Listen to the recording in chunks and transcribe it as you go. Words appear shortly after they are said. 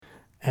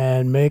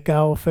and make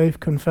our faith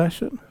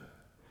confession.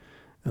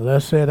 And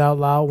let's say it out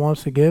loud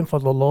once again. For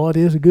the Lord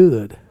is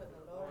good,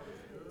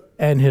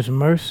 and his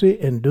mercy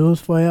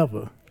endures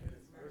forever.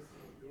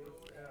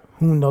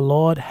 Whom the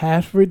Lord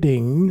has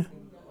redeemed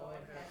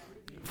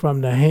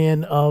from the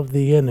hand of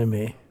the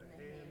enemy.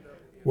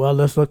 Well,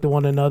 let's look to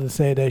one another and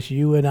say that's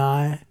you and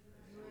I.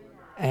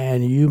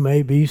 And you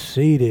may be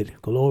seated.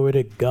 Glory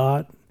to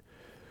God.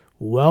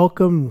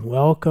 Welcome,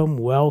 welcome,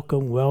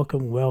 welcome,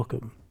 welcome,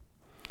 welcome.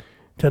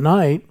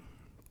 Tonight,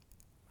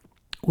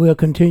 we're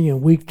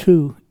continuing week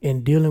 2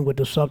 in dealing with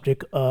the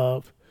subject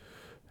of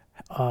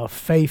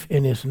faith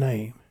in his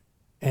name.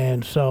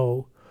 And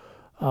so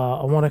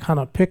I want to kind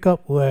of pick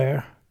up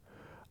where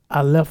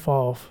I left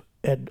off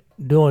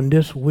during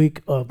this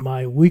week of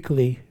my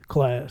weekly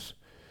class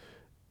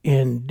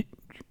in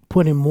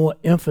putting more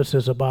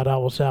emphasis about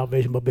our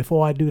salvation. But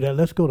before I do that,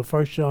 let's go to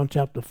 1 John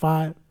chapter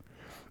 5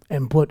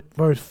 and put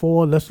verse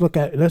 4.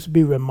 Let's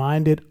be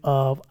reminded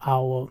of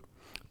our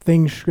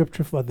theme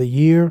scripture for the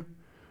year.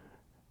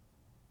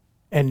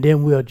 And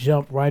then we'll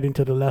jump right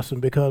into the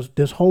lesson, because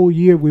this whole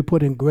year we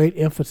put in great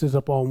emphasis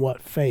upon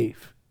what?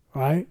 Faith,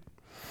 right?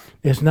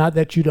 It's not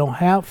that you don't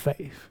have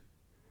faith.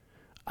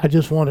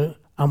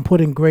 I'm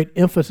putting great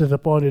emphasis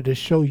upon it to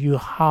show you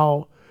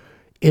how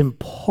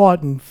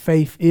important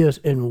faith is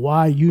and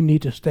why you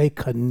need to stay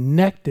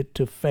connected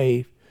to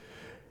faith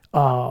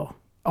or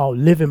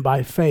living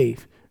by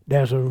faith.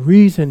 There's a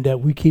reason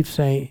that we keep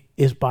saying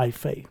it's by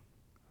faith.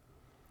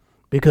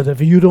 Because if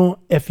you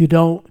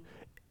don't,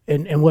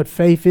 and what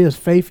faith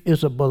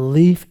is a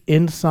belief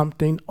in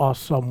something or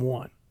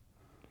someone.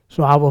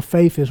 So our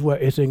faith is where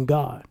it's in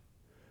God,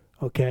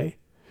 okay?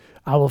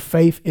 Our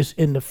faith is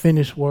in the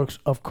finished works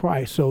of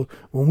Christ. So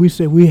when we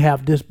say we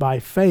have this by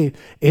faith,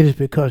 it is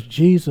because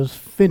Jesus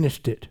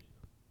finished it.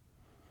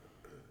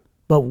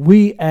 But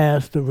we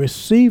as the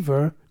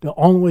receiver, the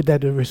only way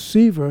that the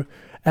receiver,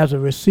 as a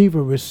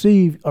receiver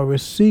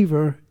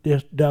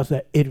does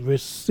that, it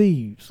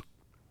receives.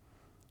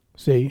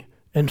 See?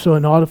 And so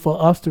in order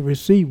for us to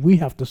receive, we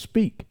have to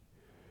speak.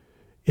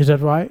 Is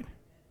that right?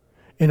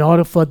 In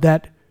order for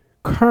that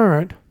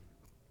current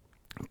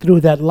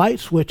through that light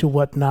switch or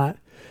whatnot,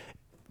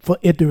 for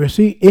it to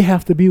receive, it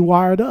has to be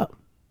wired up,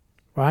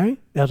 right?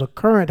 There's a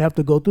current have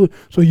to go through it.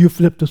 So you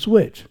flip the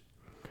switch.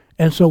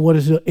 And so what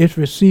is it? It's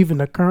receiving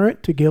the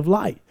current to give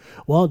light.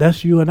 Well,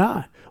 that's you and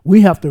I.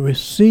 We have to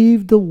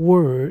receive the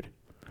word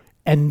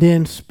and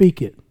then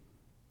speak it.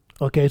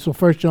 Okay, so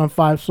 1 John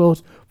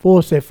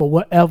 5:4 says, for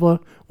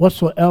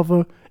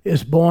whatsoever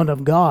is born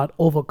of God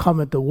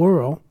overcometh the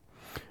world.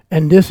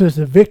 And this is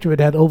the victory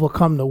that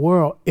overcome the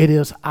world. It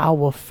is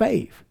our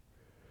faith.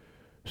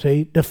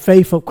 See, the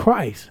faith of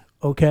Christ.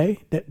 Okay,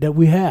 that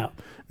we have.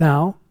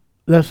 Now,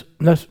 let's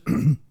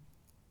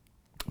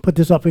put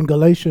this up in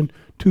Galatians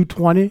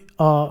 2:20,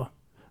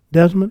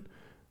 Desmond.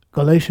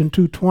 Galatians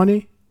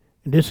 2:20.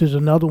 This is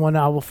another one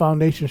of our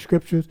foundation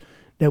scriptures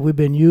that we've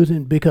been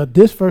using, because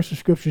this verse of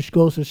scripture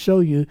goes to show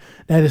you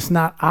that it's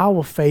not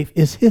our faith,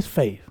 it's his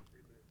faith.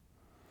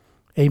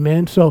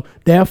 Amen. So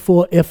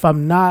therefore, if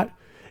I'm not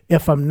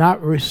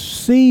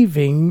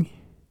receiving,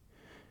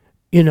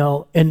 in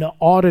the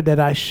order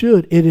that I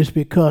should, it is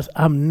because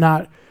I'm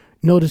not.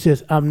 Notice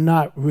this, I'm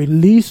not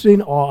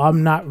releasing or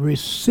I'm not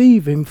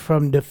receiving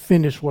from the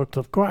finished works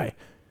of Christ.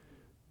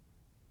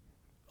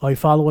 Are you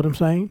follow what I'm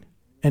saying?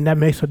 And that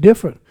makes a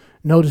difference.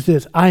 Notice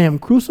this, I am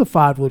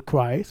crucified with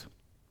Christ.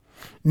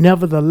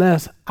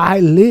 Nevertheless, I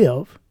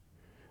live,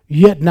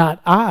 yet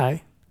not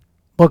I,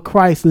 but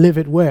Christ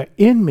liveth where?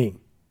 In me.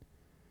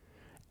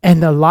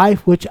 And the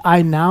life which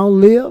I now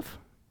live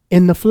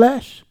in the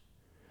flesh,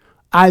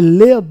 I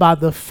live by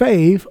the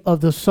faith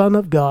of the Son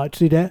of God.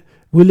 See that?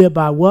 We live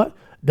by what?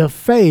 The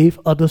faith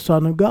of the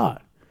Son of God.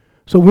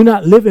 So we're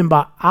not living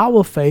by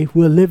our faith.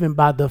 We're living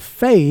by the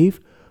faith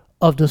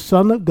of the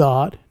Son of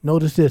God.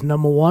 Notice this,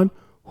 number 1,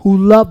 who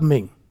loved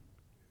me.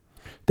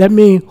 That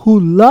means who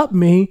loved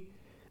me,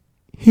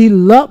 he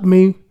loved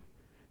me.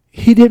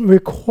 He didn't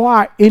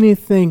require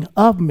anything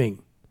of me.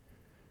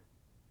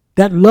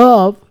 That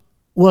love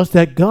was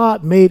that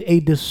God made a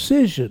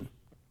decision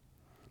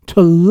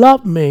to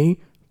love me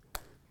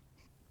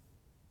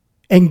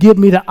and give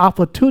me the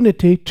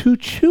opportunity to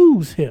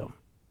choose him.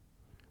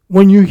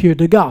 When you hear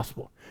the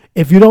gospel.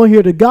 If you don't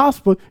hear the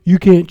gospel, you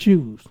can't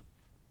choose.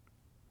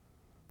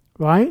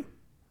 Right?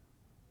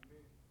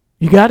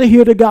 You got to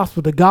hear the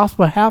gospel. The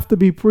gospel have to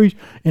be preached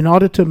in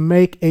order to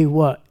make a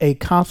what? A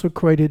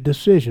consecrated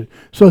decision.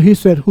 So he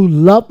said, who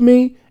loved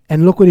me,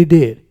 and look what he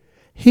did.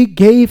 He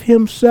gave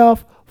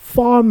himself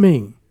for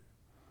me.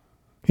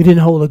 He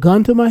didn't hold a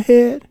gun to my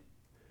head.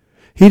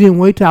 He didn't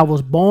wait till I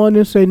was born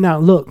and say, now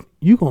look,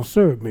 you're going to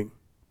serve me.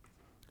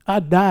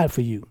 I died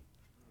for you.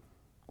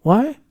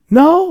 Why?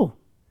 No,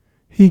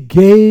 he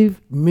gave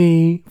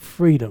me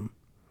freedom.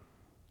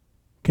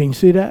 Can you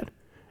see that?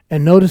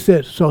 And notice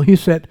this. So he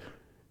said,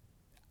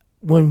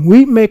 when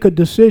we make a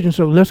decision,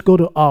 so let's go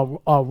to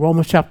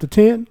Romans chapter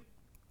 10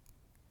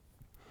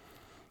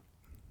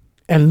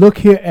 and look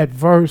here at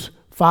verse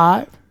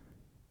 5.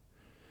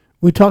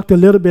 We talked a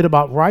little bit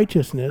about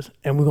righteousness,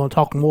 and we're going to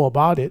talk more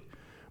about it.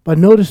 But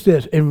notice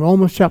this, in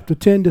Romans chapter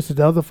 10, this is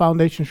the other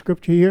foundation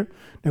scripture here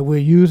that we're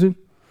using.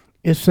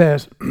 It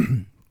says,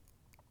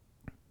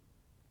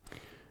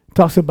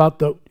 talks about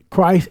the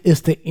Christ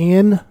is the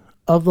end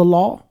of the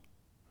law.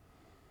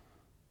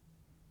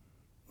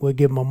 We'll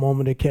give them a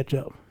moment to catch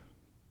up.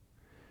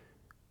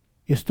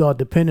 You start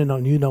depending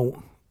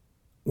on,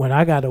 when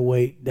I got to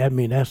wait, that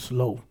means that's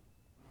slow.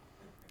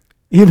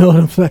 You know what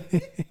I'm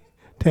saying?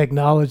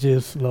 Technology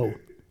is slow.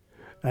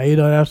 Now,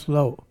 that's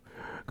slow.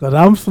 Because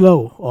I'm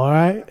slow, all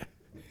right?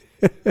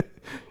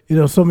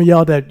 Some of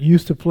y'all that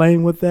used to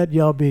playing with that,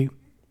 y'all be,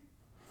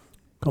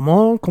 come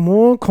on.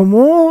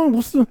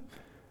 What's the,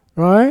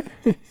 right?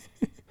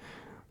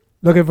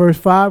 Look at verse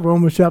 5,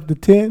 Romans chapter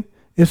 10.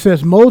 It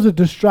says, Moses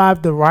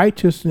described the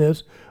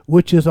righteousness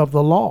which is of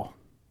the law,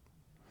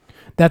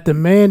 that the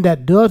man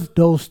that does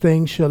those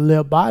things shall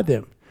live by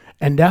them.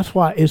 And that's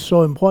why it's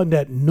so important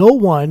that no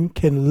one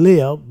can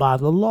live by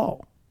the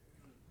law.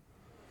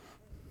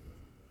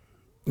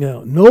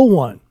 No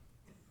one.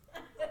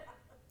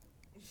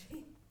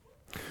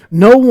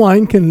 No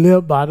one can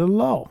live by the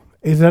law.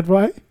 Is that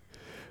right?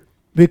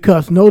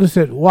 Because notice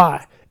it.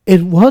 Why?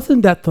 It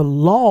wasn't that the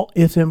law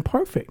is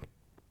imperfect.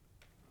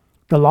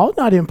 The law is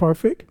not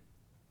imperfect,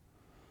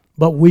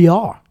 but we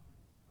are.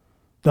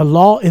 The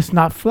law is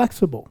not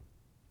flexible.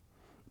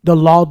 The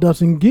law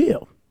doesn't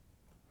give.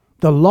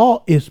 The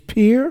law is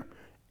pure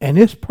and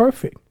it's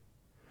perfect.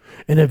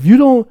 And if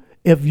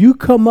you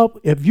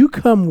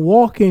come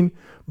walking,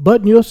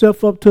 button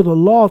yourself up to the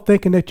law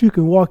thinking that you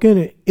can walk in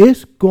it,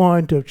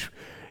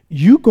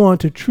 you're going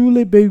to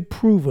truly be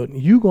proven.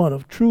 You're going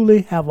to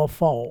truly have a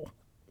fall.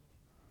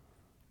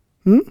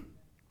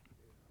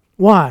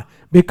 Why?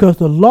 Because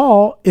the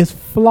law is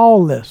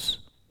flawless.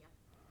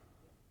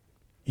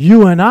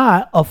 You and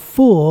I are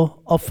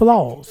full of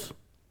flaws.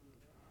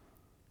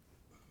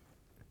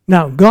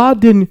 Now,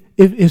 God didn't,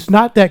 it's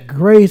not that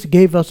grace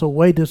gave us a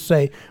way to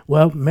say,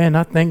 well, man,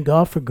 I thank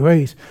God for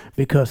grace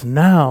because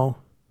now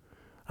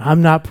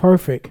I'm not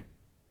perfect.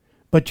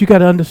 But you got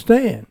to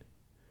understand,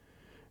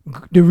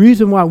 the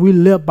reason why we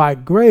live by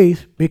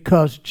grace,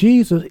 because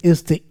Jesus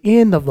is the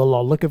end of the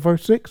law. Look at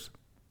verse 6.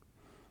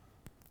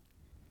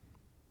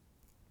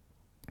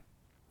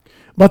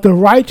 But the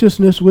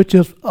righteousness which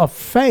is of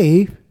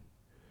faith,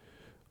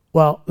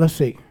 well, let's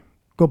see.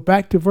 Go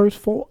back to verse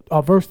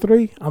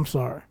 3. I'm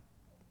sorry.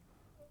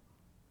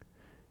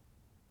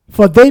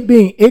 For they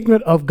being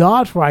ignorant of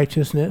God's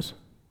righteousness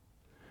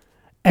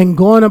and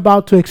going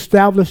about to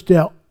establish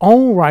their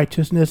own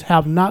righteousness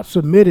have not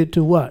submitted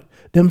to what?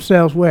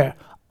 Themselves where?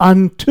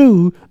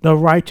 Unto the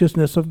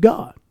righteousness of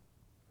God.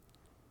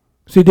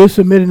 See, they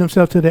submitted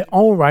themselves to their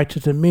own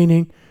righteousness,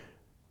 meaning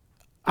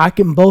I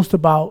can boast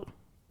about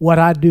what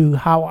I do,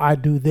 how I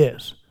do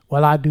this.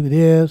 Well, I do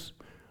this.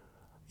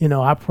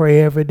 I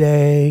pray every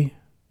day.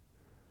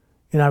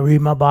 I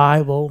read my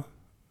Bible.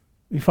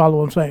 You follow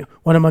what I'm saying?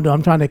 What am I doing?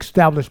 I'm trying to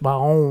establish my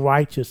own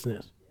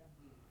righteousness.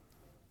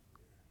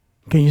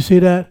 Can you see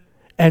that?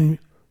 And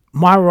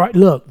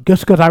look,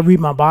 just because I read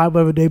my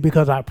Bible every day,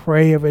 because I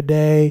pray every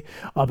day,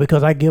 or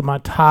because I give my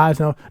tithes,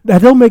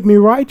 that don't make me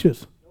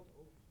righteous.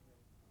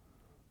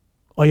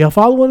 Are y'all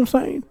follow what I'm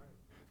saying?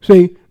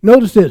 See,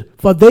 notice this.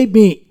 For they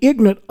being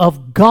ignorant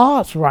of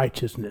God's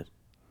righteousness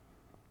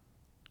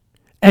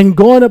and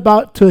going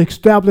about to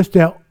establish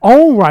their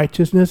own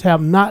righteousness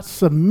have not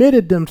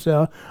submitted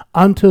themselves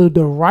unto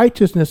the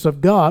righteousness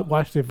of God.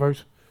 Watch the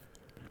verse.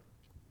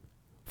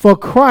 For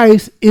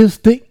Christ is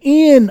the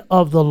end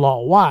of the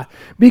law. Why?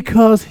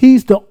 Because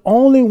he's the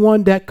only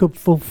one that could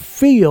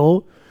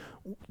fulfill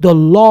the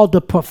law, the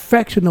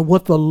perfection of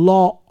what the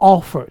law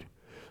offered.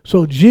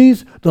 So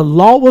the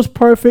law was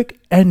perfect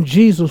and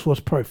Jesus was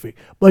perfect,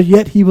 but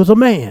yet he was a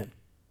man.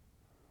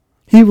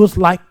 He was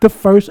like the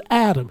first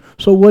Adam.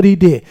 So what he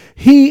did,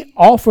 he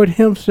offered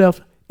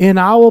himself in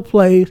our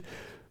place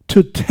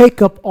to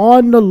take up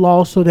on the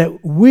law so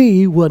that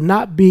we will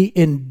not be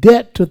in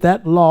debt to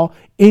that law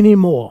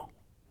anymore.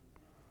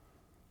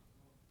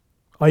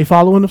 Are you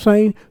following what I'm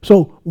saying?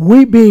 So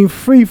we being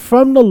free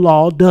from the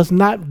law does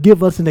not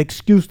give us an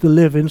excuse to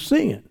live in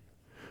sin.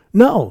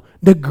 No,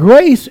 the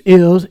grace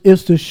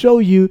is to show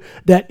you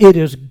that it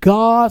is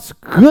God's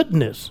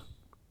goodness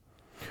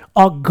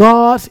or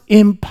God's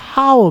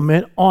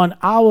empowerment on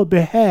our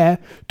behalf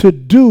to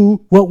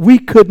do what we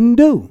couldn't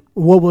do.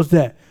 What was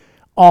that?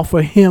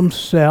 Offer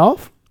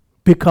himself,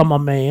 become a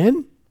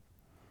man,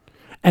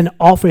 and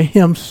offer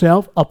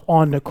himself up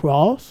on the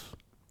cross.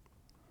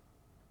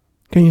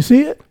 Can you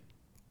see it?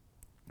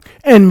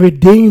 And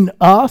redeemed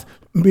us,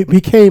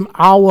 became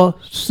our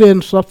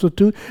sin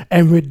substitute,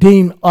 and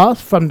redeemed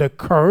us from the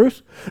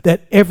curse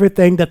that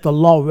everything that the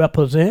law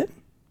represents.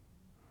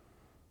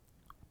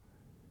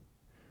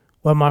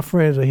 Well, my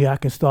friends are here. I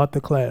can start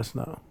the class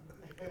now.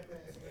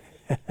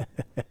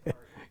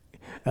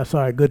 That's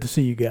all right. Good to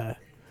see you guys.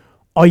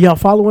 Are y'all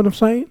following what I'm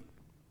saying?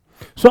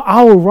 So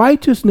our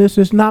righteousness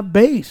is not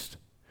based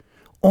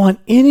on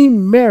any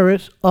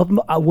merits of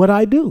what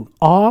I do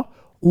or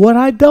what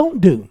I don't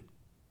do.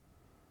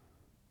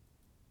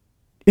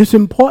 It's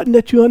important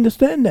that you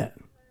understand that.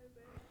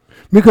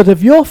 Because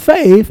if your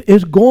faith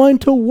is going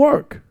to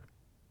work,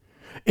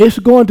 it's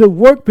going to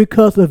work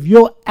because of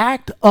your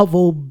act of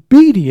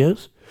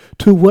obedience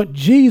to what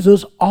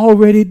Jesus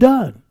already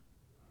done.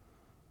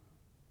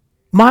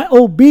 My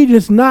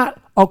obedience not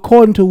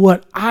according to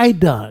what I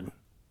done.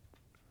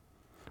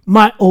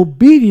 My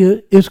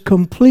obedience is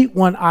complete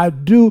when I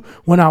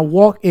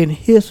walk in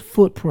his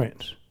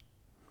footprints.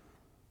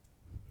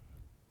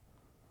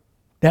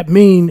 That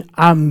means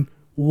I'm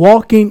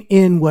walking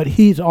in what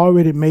he's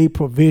already made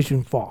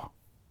provision for.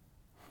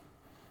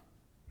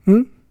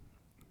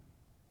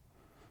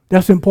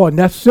 That's important.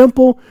 That's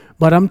simple,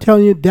 but I'm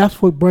telling you,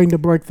 that's what brings the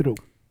breakthrough.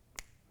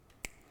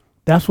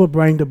 That's what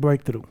brings the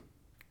breakthrough.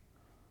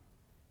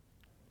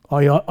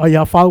 Are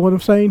y'all following what I'm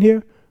saying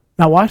here?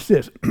 Now watch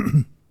this.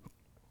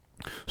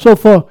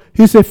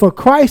 He said, for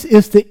Christ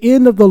is the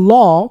end of the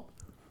law.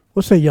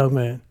 What's that, young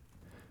man?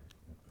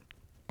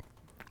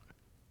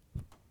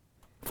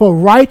 For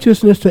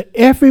righteousness to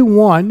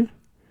everyone,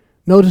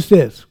 notice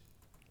this,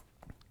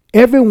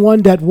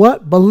 everyone that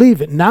what?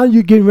 Believe it. Now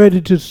you're getting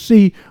ready to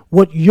see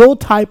what your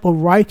type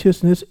of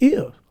righteousness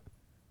is.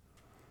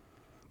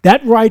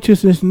 That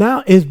righteousness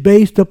now is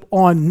based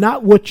upon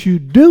not what you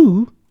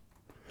do,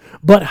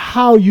 but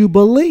how you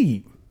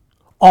believe.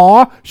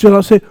 Or should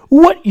I say,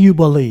 what you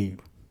believe.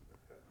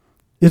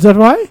 Is that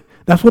right?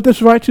 That's what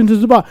this righteousness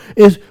is about.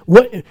 Is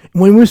what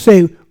when we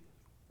say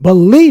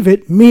believe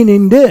it,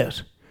 meaning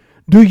this.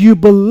 Do you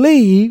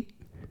believe,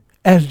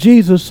 as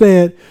Jesus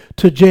said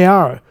to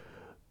Jairus,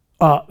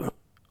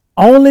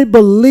 only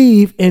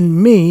believe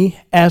in me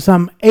as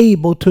I'm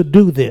able to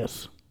do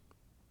this?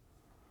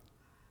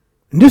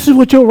 And this is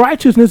what your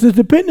righteousness is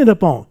dependent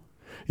upon.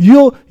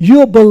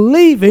 You're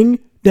believing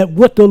that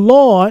what the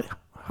Lord,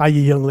 how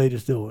you young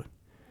ladies doing?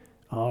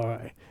 All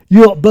right.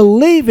 You're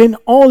believing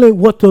only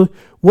what the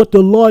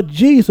Lord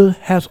Jesus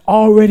has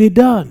already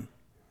done.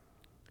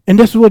 And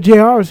this is what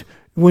Jairus,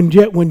 when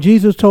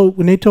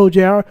they told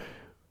Jairus,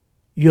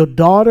 your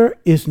daughter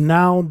is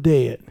now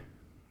dead.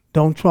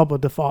 Don't trouble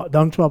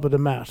the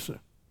master.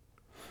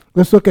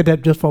 Let's look at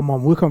that just for a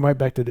moment. We'll come right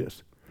back to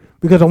this.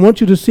 Because I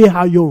want you to see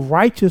how your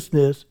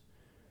righteousness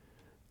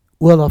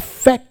will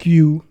affect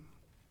you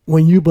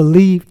when you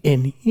believe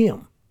in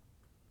him.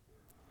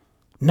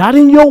 Not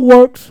in your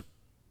works.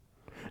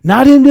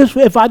 Not in this,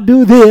 if I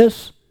do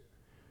this.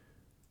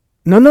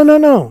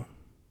 No.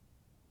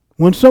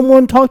 When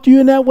someone talks to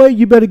you in that way,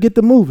 you better get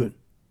to moving.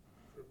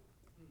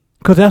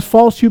 Because that's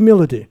false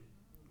humility.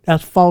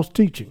 That's false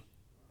teaching.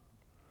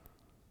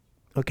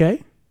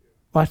 Okay?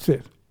 Watch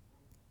this.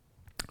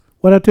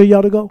 What did I tell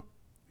y'all to go?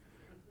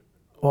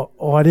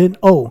 Or I didn't?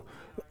 Luke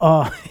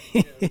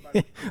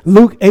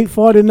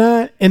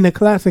 8:49 in the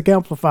Classic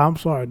Amplifier. I'm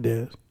sorry,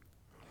 Des.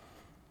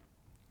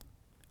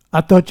 I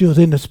thought you was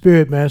in the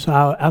spirit, man,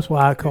 so that's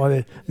why I called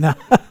it. Now,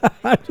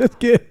 I just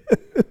kidding.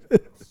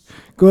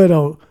 Go ahead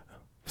on.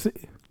 See.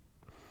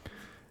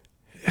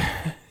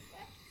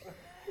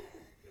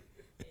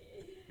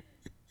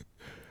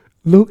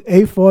 Luke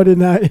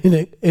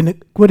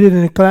 8:49 put it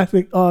in the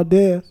Classic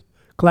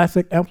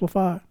Classic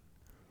Amplified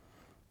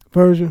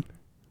version.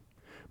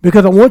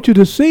 Because I want you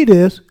to see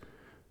this.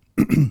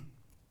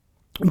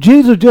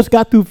 Jesus just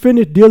got through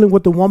finished dealing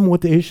with the woman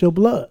with the issue of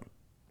blood.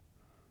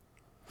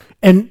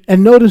 And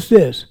notice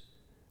this.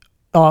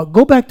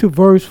 Go back to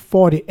verse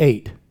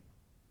 48.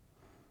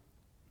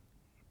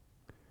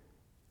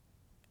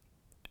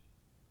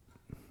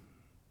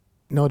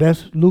 No,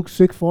 that's Luke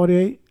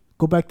 6:48.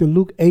 Go back to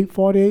Luke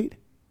 8:48.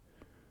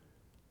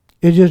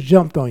 It just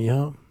jumped on you,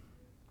 huh?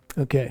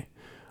 Okay.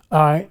 All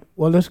right.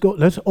 Well, let's go.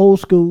 Let's old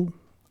school.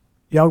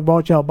 Y'all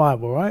brought y'all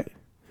Bible, right?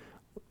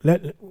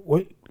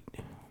 Wait.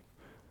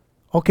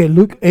 Okay,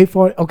 Luke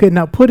 8:40. Okay,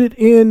 now put it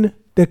in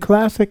the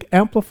Classic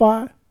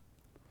Amplified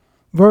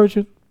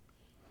version.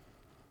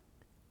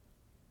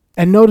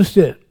 And notice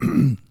this.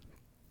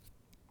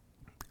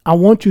 I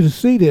want you to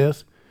see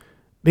this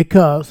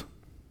because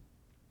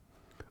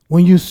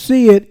when you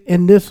see it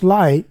in this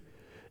light,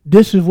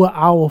 this is what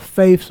our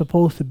faith's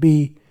supposed to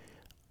be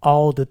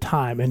all the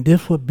time. And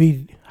this would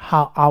be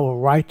how our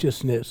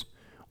righteousness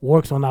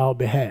works on our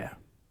behalf.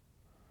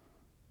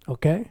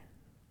 Okay?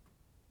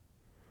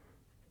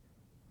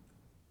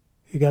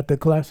 You got the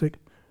Classic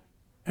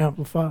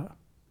Amplified?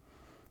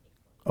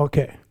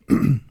 Okay.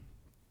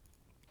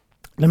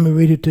 Let me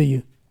read it to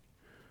you.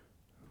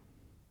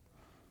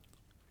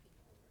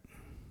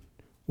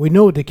 We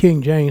know what the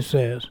King James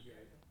says.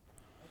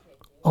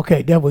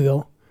 Okay, there we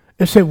go.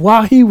 It said,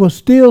 while he was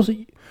still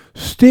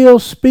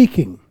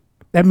speaking,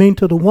 that means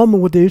to the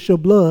woman with the issue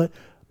of blood,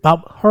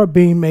 about her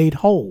being made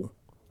whole.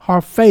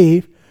 Her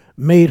faith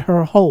made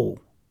her whole.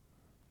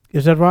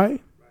 Is that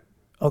right?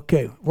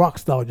 Okay,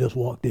 Rockstar just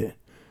walked in.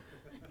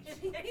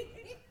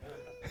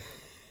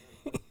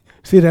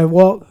 See that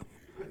walk?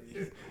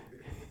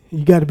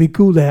 You got to be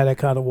cool to have that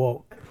kind of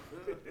walk.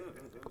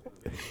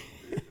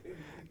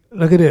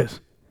 Look at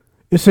this.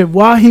 It said,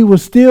 while he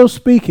was still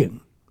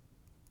speaking,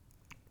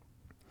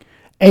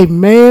 a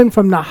man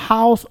from the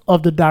house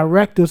of the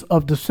directors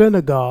of the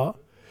synagogue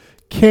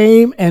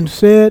came and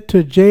said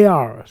to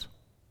Jairus,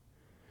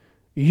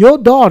 your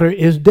daughter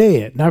is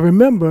dead. Now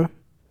remember,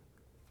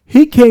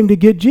 he came to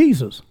get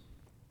Jesus.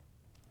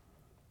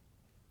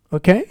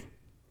 Okay?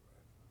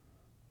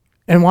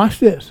 And watch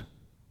this.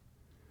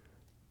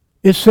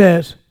 It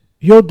says,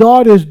 your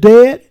daughter is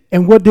dead.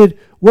 And what did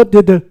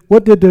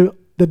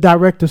the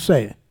director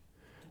say?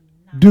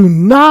 Do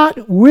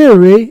not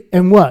weary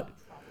and what?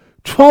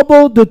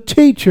 Trouble the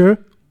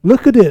teacher.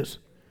 Look at this.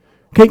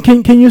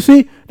 Can you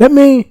see? That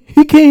means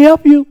he can't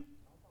help you.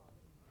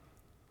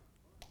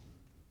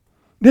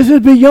 This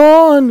is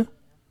beyond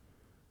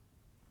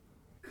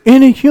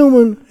any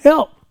human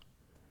help.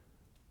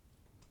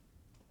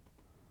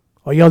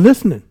 Are y'all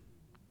listening?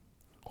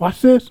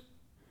 Watch this.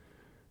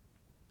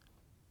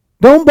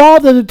 Don't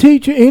bother the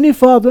teacher any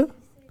further.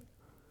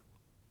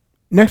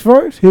 Next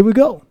verse, here we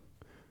go.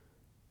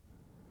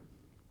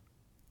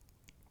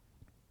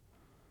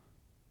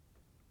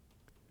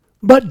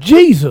 But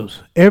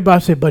Jesus,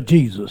 everybody say, but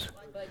Jesus.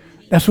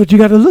 That's what you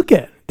got to look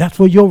at. That's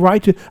where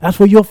that's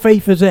where your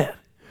faith is at.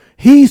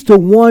 He's the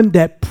one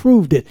that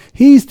proved it.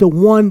 He's the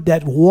one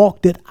that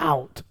walked it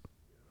out.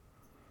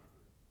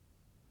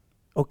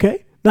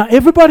 Okay? Now,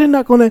 everybody's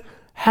not going to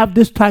have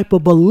this type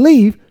of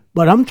belief,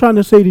 but I'm trying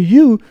to say to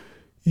you,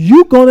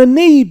 you're going to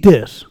need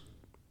this.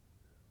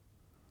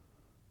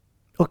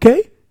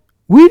 Okay?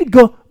 We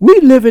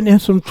living in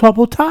some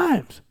troubled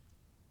times.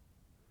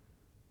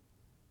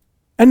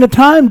 And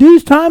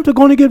these times are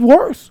going to get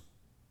worse.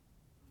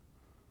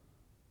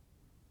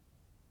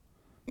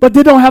 But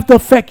they don't have to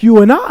affect you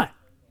and I.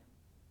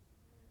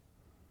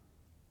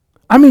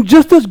 I mean,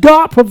 just as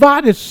God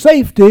provided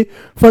safety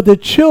for the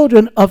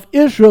children of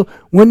Israel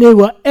when they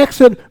were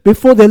exiled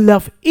before they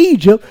left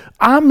Egypt,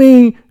 I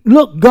mean,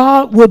 look,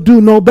 God will do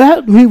no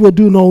better. He will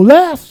do no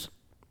less.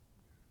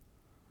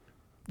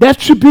 That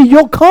should be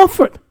your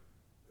comfort.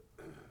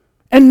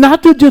 And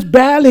not to just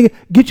barely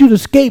get you to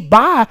skate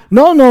by.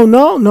 No.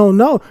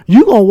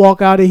 You're going to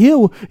walk out of here,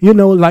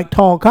 like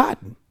tall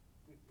cotton.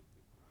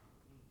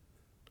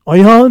 Are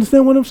you all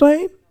understand what I'm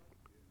saying?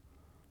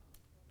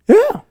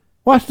 Yeah.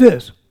 Watch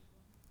this.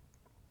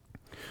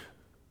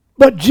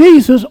 But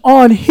Jesus,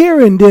 on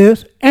hearing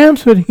this,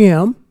 answered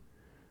him.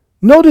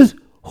 Notice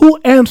who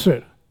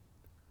answered.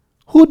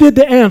 Who did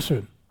the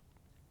answer?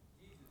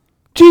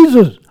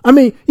 Jesus.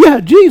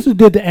 Jesus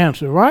did the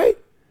answer, right?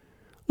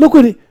 Look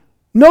what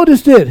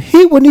notice this.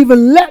 He wouldn't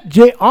even let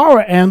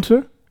Jairus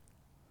answer.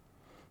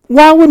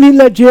 Why wouldn't he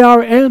let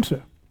Jairus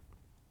answer?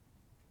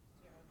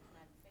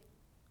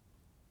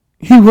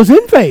 He was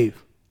in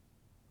faith.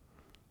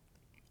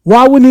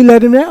 Why wouldn't he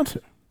let him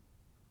answer?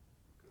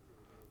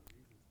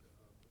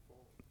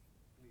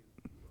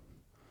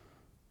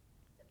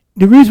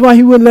 The reason why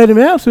he wouldn't let him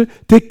answer,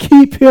 to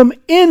keep him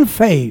in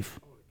faith.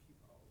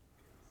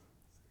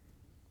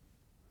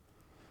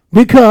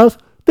 Because,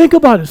 think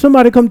about it.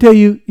 Somebody come tell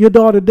you your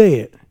daughter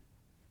dead.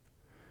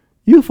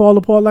 You fall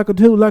apart like a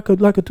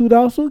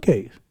 $2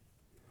 suitcase.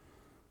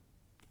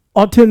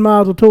 Or 10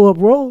 miles of tore up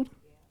road.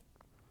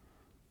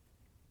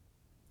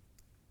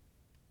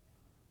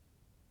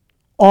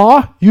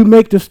 Or you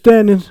make the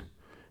standings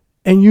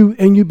and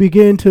you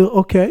begin to,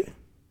 okay.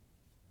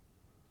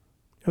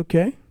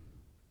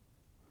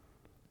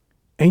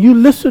 And you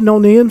listen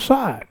on the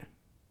inside.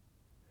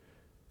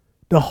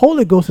 The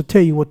Holy Ghost will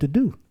tell you what to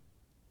do.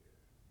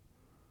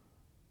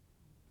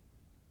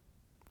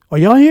 Are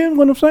y'all hearing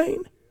what I'm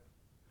saying?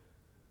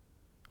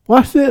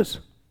 Watch this.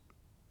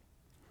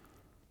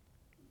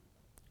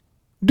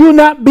 Do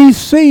not be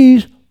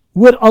seized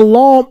with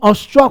alarm or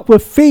struck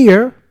with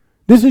fear.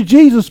 This is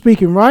Jesus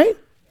speaking, right?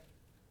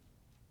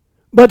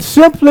 But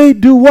simply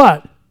do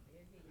what?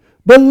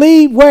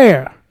 Believe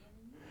where?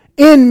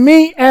 In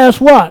me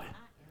as what?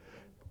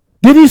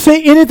 Did he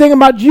say anything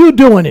about you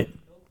doing it?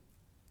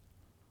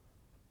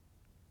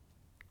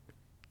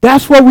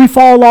 That's where we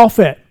fall off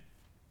at.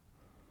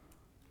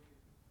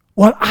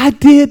 Well, I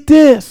did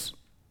this.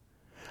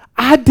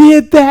 I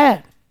did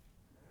that.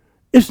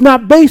 It's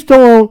not based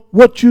on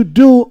what you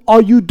do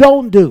or you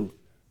don't do.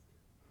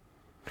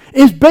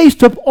 It's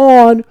based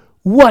upon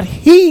what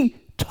he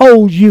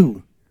told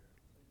you.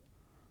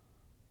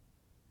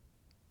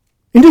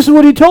 And this is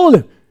what he told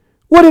him.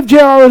 What if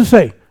Jairus would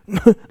say,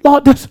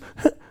 Lord,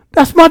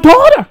 that's my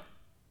daughter.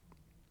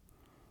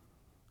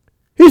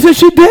 He said,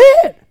 she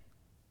dead.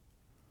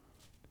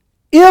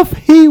 If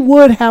he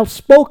would have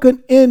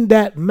spoken in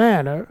that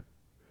manner,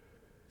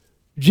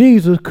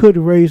 Jesus could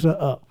raise her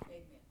up.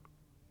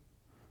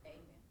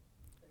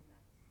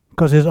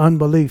 Because his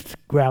unbelief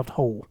grabbed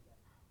hold.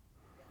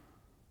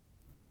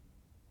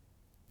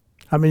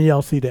 How many of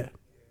y'all see that?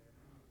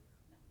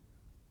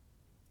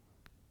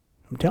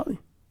 I'm telling you.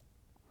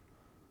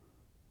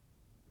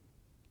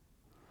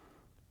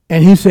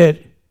 And he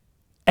said,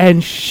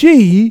 and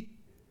she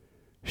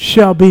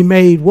shall be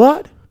made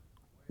what?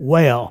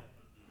 Well.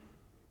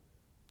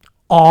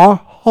 Or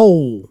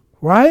whole.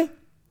 Right?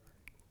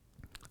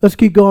 Let's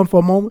keep going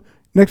for a moment.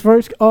 Next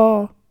verse,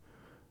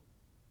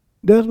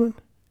 Desmond.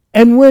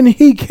 And when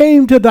he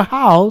came to the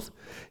house,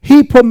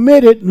 he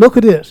permitted, look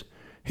at this,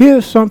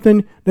 Here's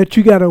something that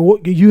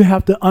you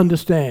have to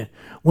understand.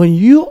 When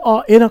you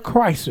are in a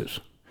crisis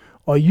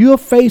or you're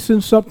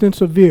facing something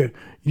severe,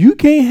 you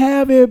can't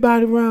have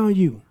everybody around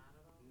you.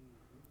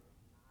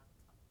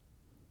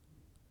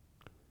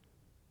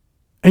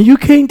 And you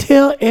can't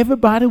tell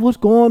everybody what's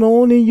going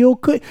on in your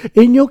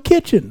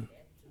kitchen.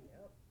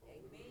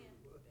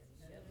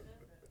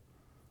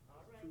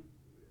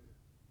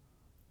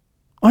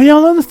 Oh,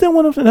 y'all understand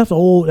what I'm saying? That's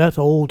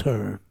old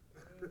term.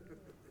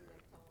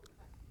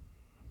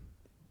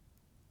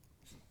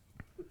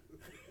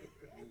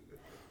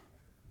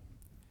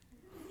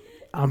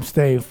 I'm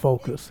staying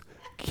focused.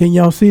 Can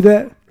y'all see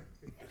that?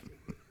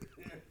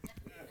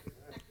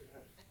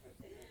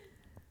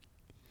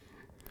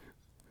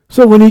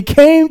 So when he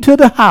came to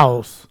the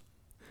house,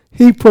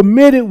 he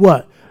permitted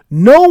what?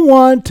 No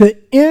one to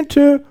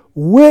enter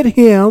with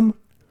him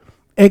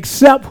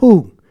except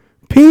who?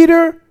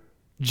 Peter,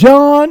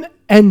 John,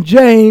 and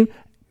James,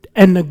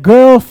 and the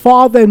girl's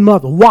father and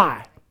mother.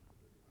 Why?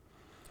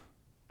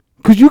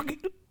 Because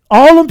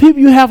all the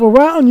people you have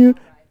around you,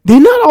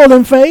 they're not all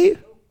in faith.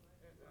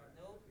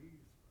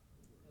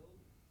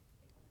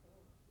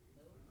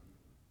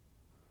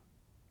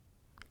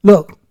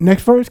 Look,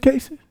 next verse,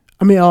 Casey.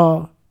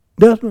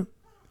 Desmond.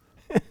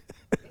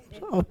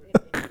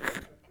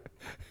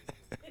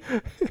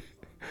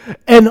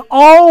 And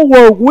all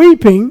were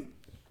weeping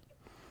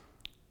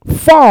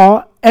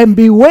far and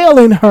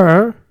bewailing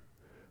her,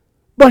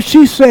 but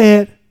he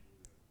said,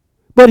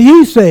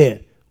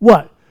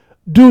 what?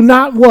 Do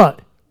not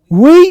what?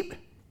 Weep,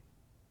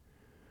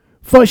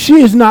 for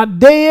she is not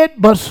dead,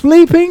 but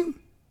sleeping.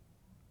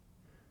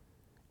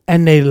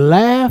 And they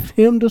laughed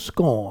him to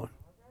scorn.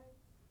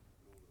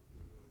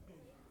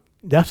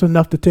 That's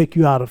enough to take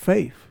you out of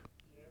faith.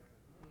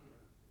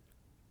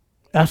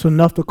 That's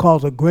enough to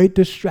cause a great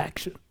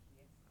distraction.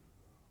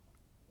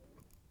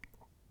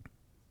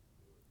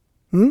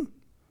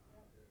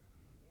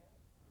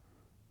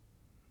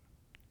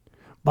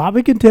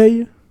 Bobby can tell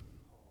you.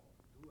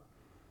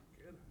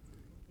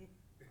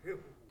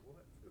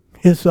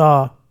 His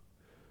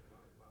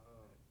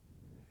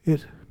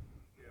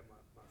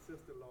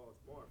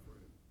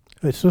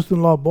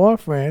sister-in-law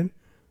boyfriend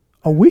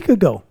a week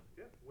ago.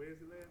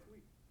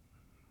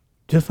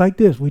 Just like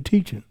this, we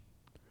teaching.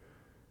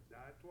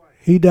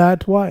 He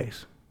died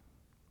twice.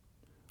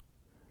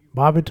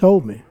 Bobby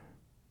told me.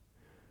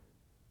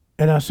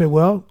 And I said,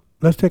 well,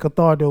 let's take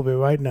authority over it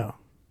right now.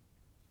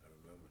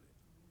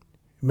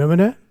 Remember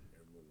that?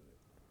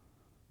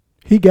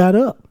 He got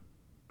up.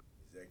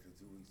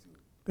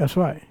 That's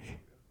right.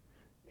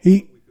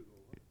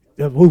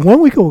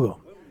 1 week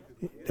ago.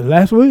 The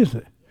last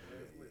Wednesday.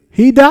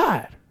 He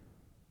died.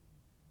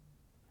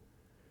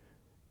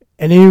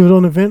 And then he was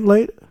on the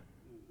ventilator.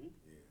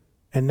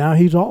 And now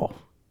he's off.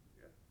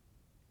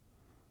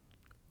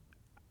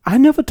 I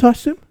never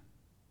touched him.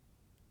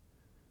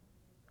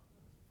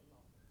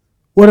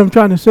 What I'm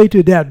trying to say to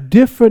you, there are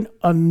different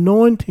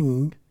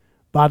anointings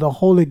by the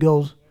Holy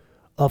Ghost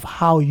of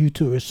how you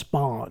to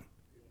respond.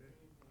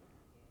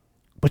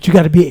 But you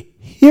got to be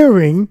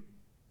hearing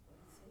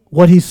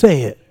what he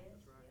said.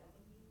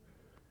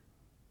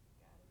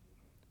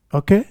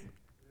 Okay?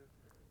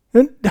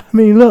 And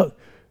look.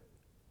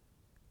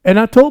 And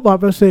I told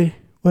Bob, I say,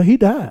 well, he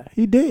died.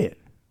 He dead.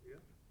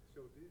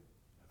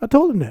 I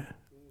told him that.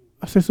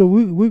 I said, so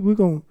we're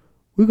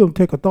gonna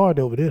take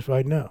authority over this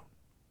right now.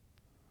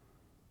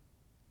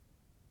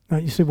 Now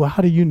you say, well,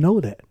 how do you know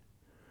that?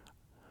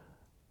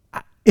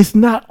 It's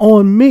not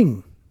on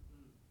me.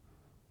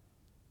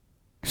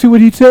 See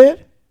what he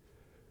said?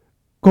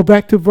 Go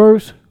back to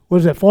verse, what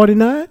is that,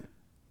 49?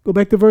 Go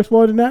back to verse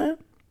 49.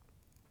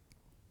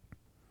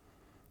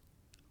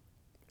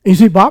 You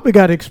see, Bobby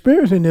got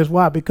experience in this.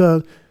 Why?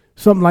 Because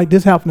something like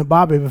this happened to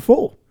Bobby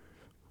before.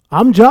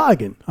 I'm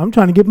jogging. I'm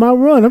trying to get my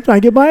run. I'm trying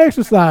to get my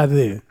exercise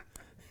in.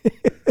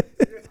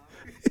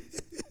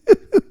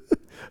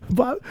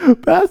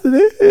 Pastor,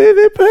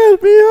 they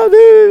passed me out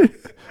there.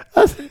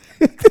 I said,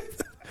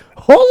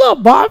 hold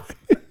up, Bobby.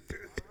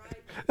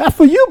 That's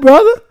for you,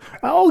 brother.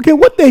 I don't care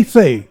what they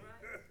say.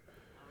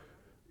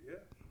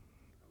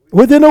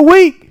 Within a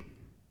week.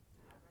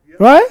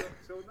 Right?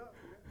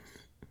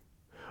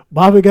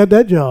 Bobby got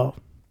that job.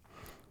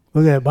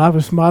 Look at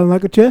Bobby smiling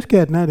like a chess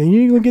cat now. Then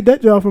you ain't going to get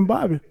that job from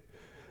Bobby.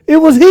 It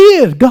was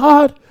his.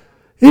 God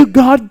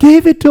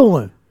gave it to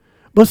him.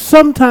 But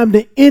sometimes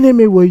the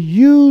enemy will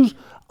use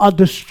a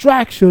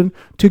distraction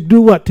to do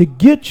what? To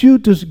get you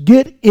to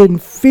get in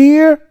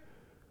fear.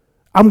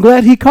 I'm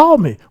glad he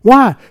called me.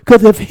 Why?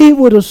 Because if he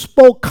would have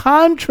spoke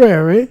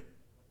contrary,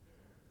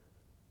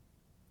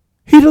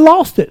 he'd have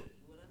lost it.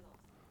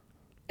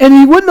 And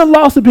he wouldn't have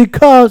lost it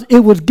because it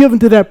was given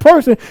to that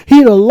person.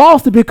 He'd have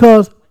lost it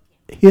because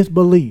his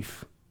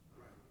belief.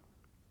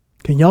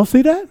 Can y'all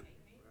see that?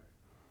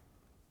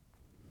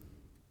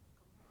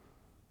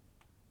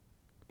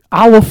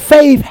 Our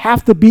faith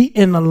have to be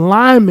in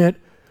alignment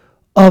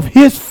of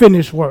his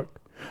finished work.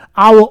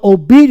 Our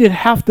obedience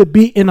have to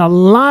be in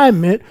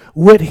alignment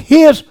with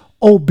his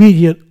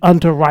obedience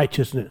unto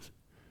righteousness.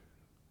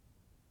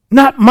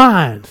 Not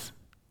mine's.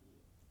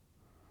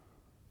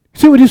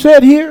 See what he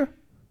said here?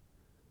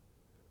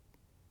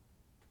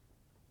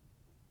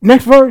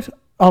 Next verse,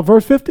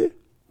 verse 50.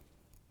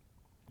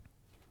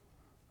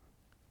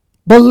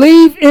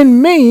 Believe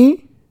in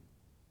me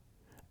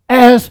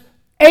as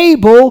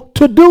able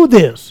to do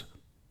this.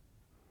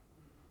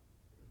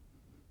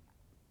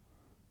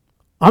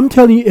 I'm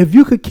telling you, if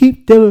you could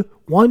keep the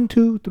 1,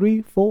 2,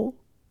 3, 4,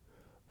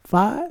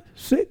 5,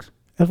 6,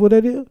 that's what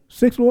that is.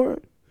 6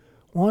 words.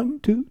 1,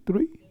 2,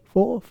 3,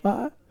 4,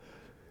 5,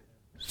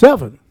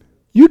 7.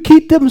 You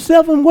keep them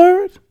 7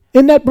 words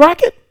in that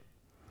bracket.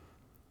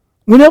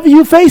 Whenever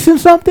you're facing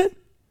something,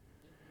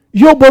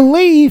 your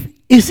belief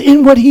is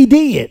in what he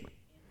did.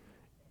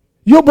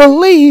 Your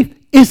belief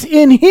is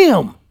in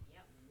him.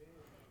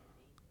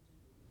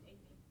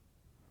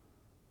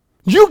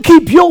 You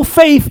keep your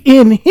faith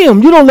in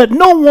him. You don't let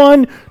no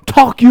one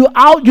talk you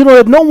out. You don't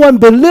let no one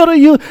belittle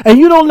you. And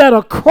you don't let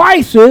a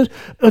crisis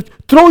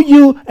throw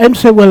you and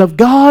say, well, if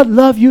God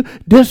love you,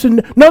 this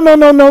and no.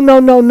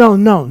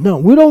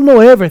 We don't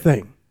know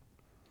everything.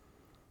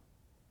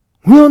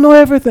 We don't know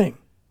everything.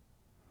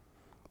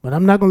 But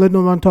I'm not going to let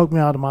no one talk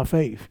me out of my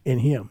faith in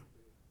him.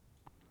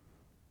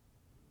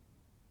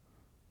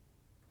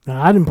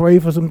 Now, I didn't pray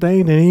for some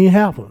things and it ain't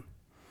happened.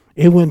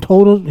 It went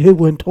total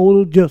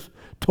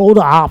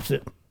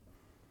opposite.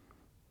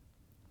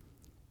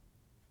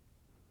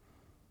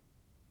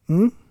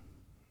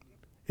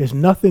 There's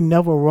nothing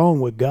never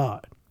wrong with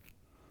God.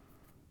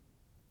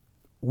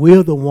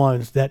 We're the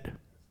ones that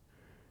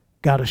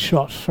got a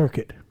short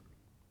circuit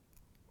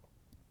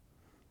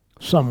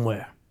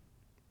somewhere.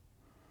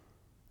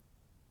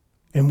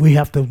 And we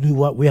have to do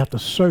what? We have to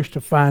search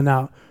to find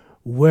out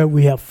where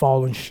we have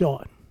fallen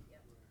short.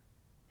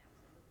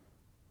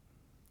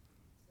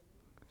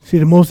 See,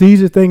 the most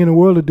easy thing in the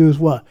world to do is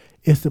what?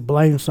 Is to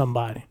blame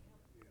somebody.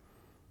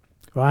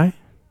 Right?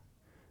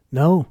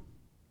 No.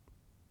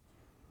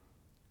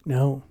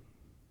 And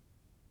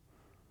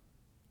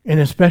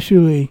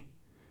especially,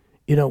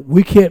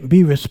 we can't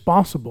be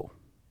responsible.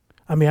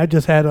 I mean, I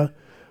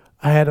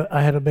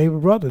had a baby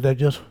brother that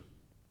just,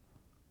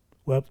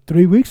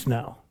 3 weeks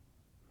now,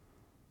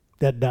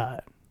 that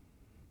died.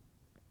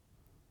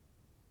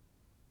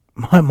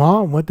 My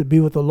mom went to be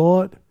with the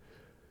Lord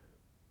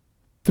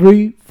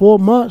 3-4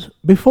 months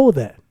before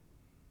that.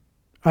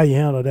 How you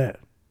handle that?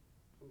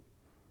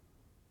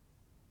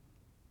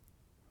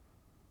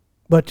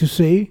 But you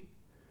see,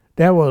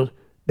 I've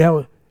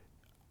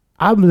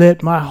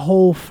let my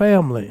whole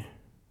family,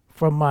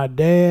 from my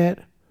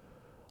dad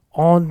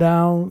on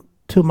down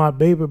to my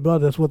baby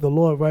brothers with the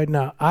Lord right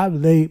now. I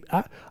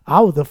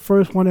was the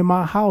first one in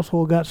my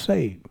household got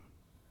saved.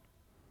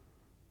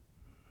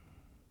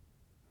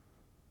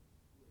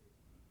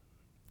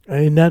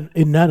 Isn't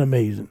that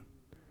amazing?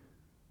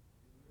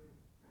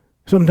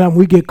 Sometimes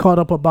we get caught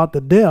up about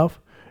the death.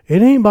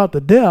 It ain't about the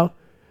death.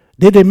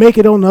 Did they make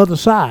it on the other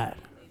side?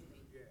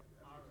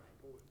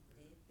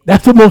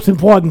 That's the most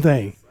important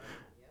thing.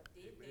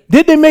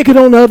 Did they make it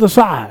on the other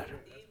side?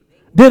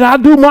 Did I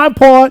do my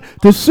part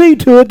to see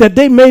to it that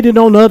they made it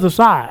on the other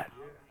side?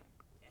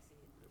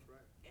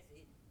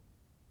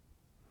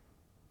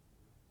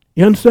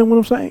 You understand what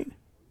I'm saying?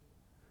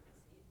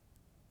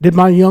 Did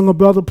my younger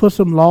brother put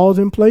some laws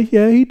in place?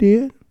 Yeah, he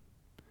did.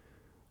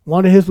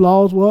 One of his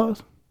laws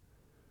was,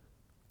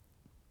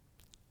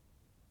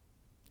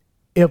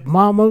 if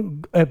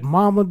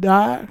mama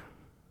died,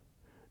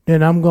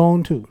 then I'm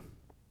going too.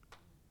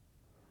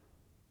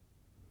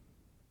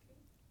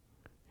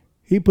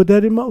 He put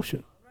that in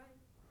motion.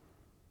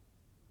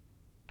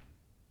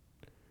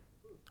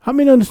 How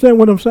many understand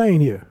what I'm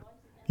saying here?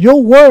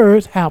 Your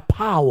words have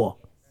power.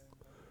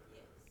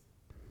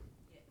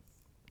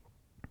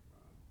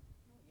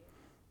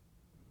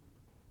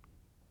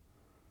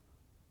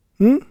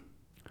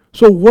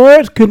 So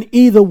words can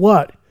either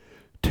what?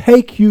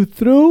 Take you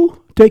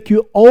through, take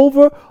you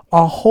over,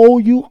 or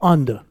hold you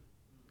under.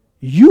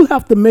 You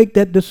have to make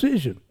that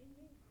decision.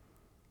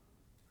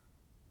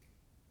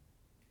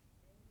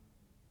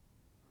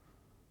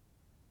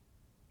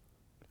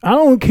 I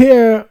don't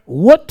care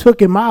what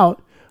took him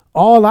out.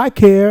 All I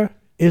care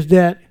is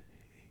that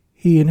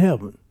he in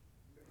heaven.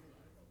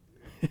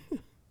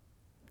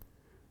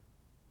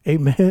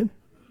 Amen.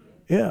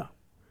 Yeah.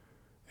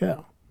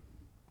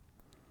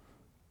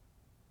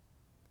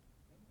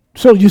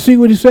 So you see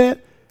what he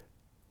said?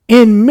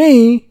 In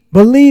me,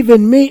 believe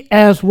in me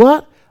as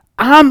what?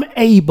 I'm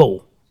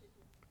able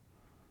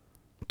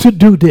to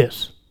do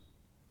this.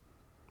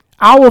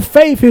 Our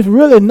faith is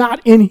really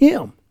not in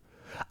him.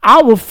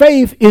 Our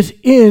faith is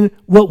in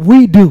what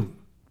we do.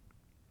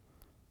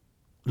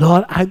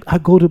 Lord, I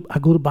go to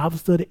Bible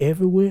study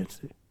every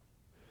Wednesday.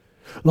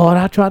 Lord,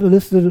 I try to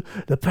listen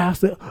to the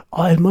pastor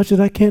as much as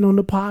I can on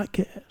the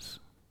podcast.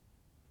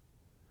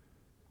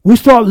 We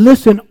start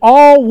listening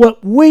all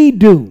what we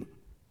do.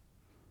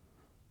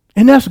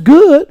 And that's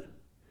good.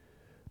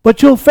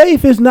 But your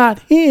faith is not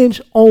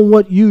hinged on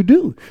what you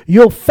do.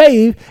 Your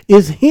faith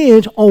is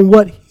hinged on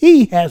what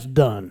he has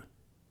done.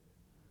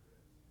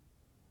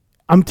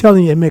 I'm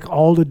telling you, it makes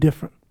all the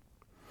difference.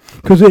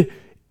 Because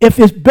if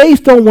it's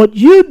based on what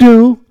you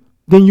do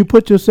then you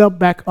put yourself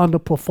back under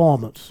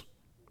performance.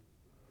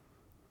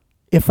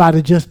 If I'd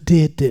have just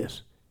did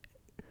this.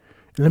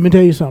 Let me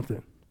tell you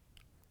something.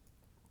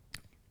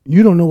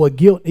 You don't know what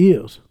guilt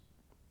is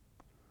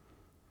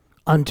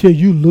until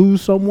you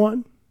lose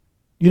someone.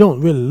 You don't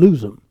really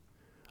lose them.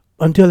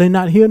 Until they're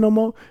not here no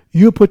more,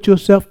 you put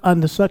yourself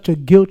under such a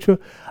guilt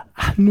trip.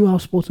 I knew I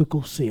was supposed to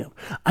go see him.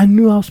 I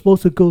knew I was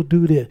supposed to go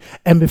do this.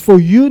 And before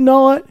you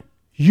know it,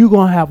 you're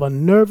going to have a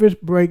nervous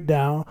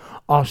breakdown,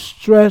 or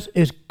stress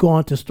is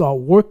going to start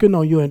working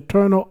on your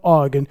internal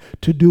organ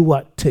to do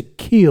what? To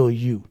kill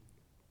you.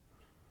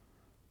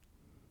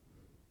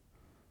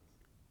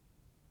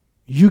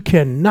 You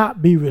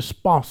cannot be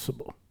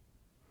responsible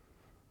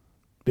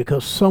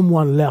because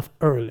someone left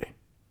early.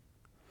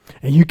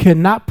 And you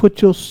cannot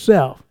put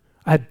yourself,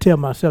 I tell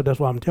myself, that's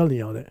why I'm telling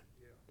y'all that.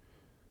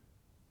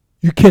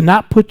 You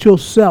cannot put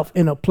yourself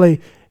in a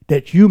place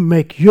that you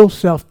make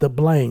yourself the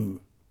blame.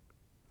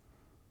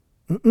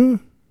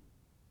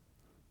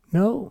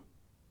 No.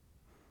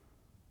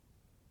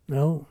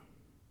 No.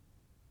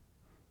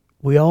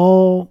 We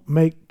all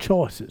make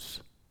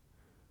choices,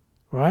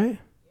 right?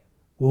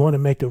 We want to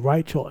make the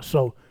right choice.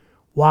 So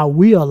while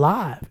we are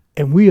alive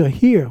and we are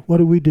here, what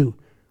do?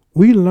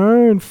 We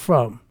learn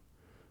from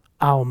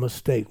our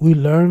mistake. We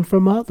learn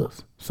from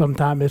others.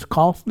 Sometimes it's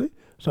costly,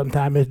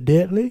 sometimes it's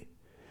deadly,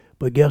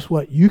 but guess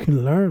what? You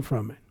can learn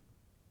from it.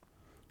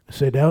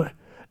 Say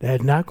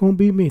that's not going to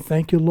be me.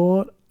 Thank you,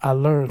 Lord. I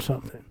learned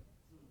something.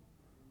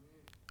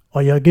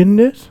 Are y'all getting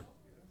this?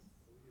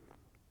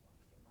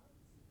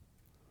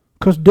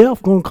 Because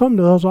death going to come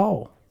to us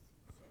all.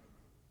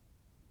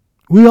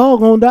 We all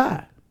going to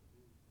die.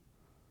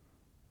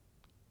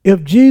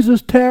 If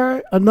Jesus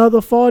tarried another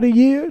 40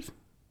 years,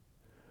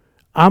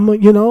 I'm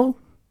going to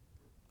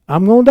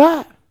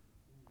die.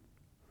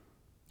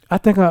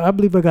 I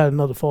believe I got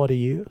another 40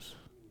 years.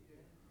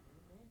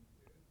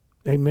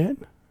 Amen.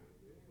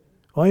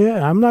 Oh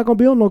yeah, I'm not going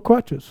to be on no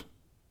crutches.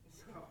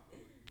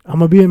 I'm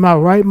going to be in my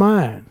right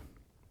mind.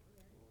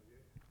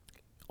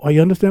 Oh,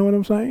 you understand what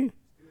I'm saying?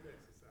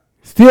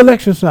 Still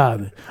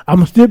exercising. I'm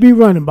going to still be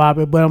running,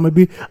 Bobby, but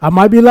I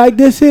might be like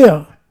this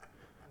here.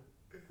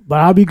 But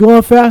I'll be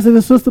going faster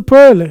than Sister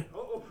Pearlie.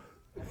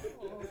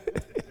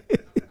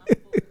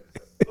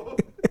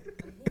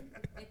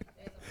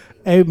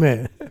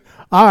 Amen.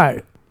 All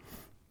right.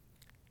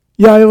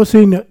 Y'all ever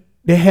seen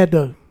they had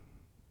the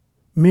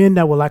men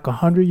that were like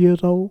 100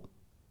 years old?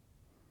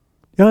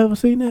 Y'all ever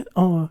seen that?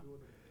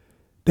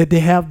 That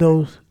they have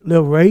those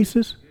little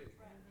races?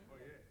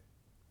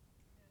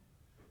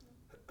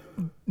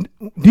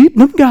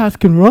 Them guys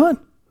can run.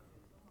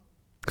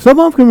 Some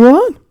of them can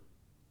run.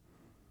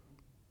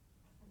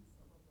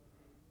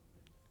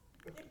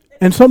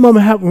 And some of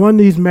them have run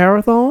these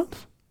marathons.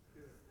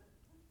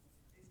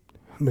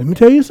 Let me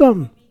tell you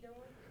something.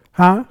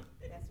 Huh?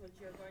 That's what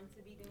you're going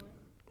to be doing?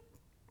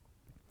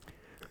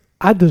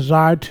 I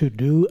desire to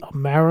do a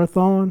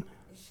marathon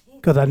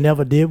because I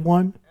never did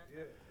one.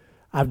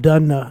 I've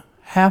done the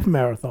half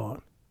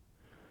marathon.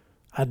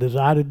 I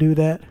desire to do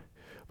that,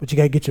 but you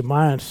got to get your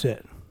mind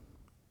set.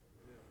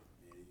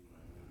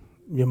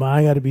 Your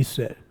mind got to be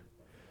set.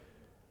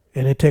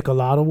 And it take a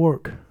lot of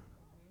work.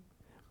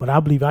 But I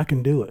believe I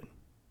can do it.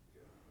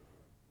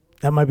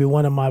 That might be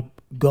one of my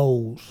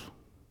goals.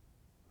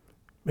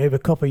 Maybe a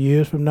couple of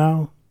years from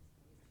now.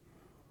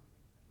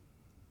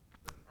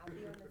 I'll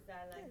be on the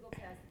sideline. Go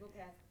past.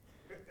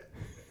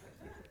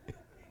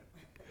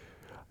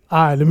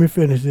 All right, let me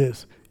finish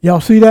this.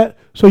 Y'all see that?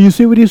 So you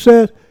see what he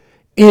says?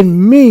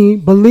 In me,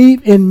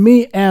 believe in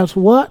me as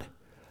what?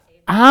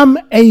 I'm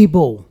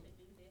able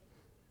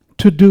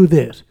to do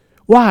this.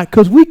 Why?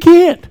 Because we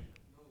can't.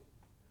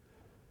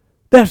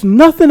 There's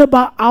nothing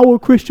about our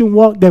Christian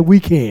walk that we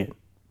can't.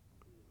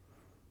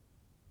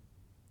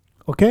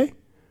 Okay?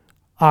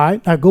 All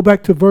right, now go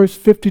back to verse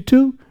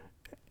 52,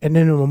 and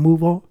then we'll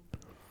move on.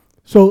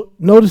 So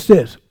notice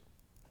this.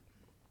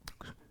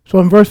 So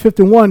in verse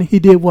 51, he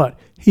did what?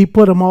 He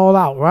put them all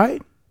out,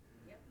 right?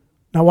 Yep.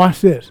 Now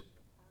watch this.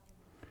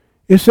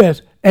 It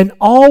says, and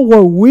all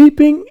were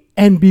weeping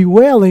and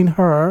bewailing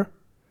her.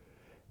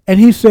 And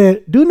he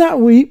said, do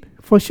not weep,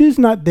 for she's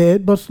not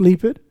dead, but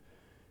sleepeth.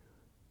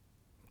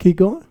 Keep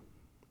going.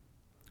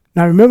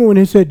 Now remember when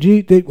he said,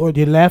 they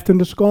laughed in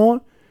the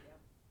scorn?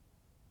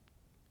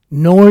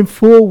 Knowing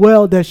full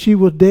well that she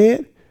was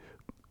dead.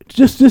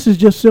 This is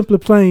just simply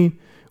plain.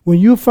 When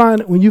you find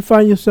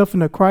yourself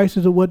in a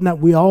crisis or whatnot,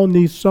 we all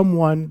need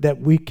someone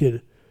that we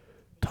could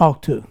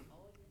talk to.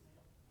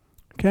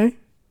 Okay?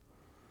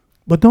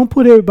 But don't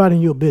put everybody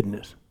in your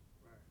business.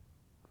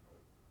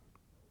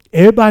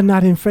 Everybody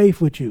not in faith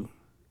with you.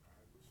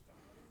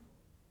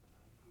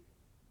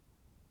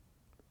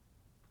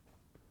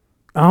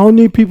 I don't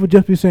need people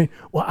just be saying,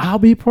 well, I'll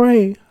be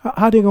praying.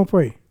 How they going to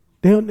pray?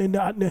 They don't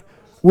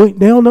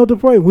know to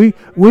pray.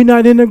 We're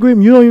not in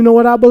agreement. You don't even know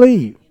what I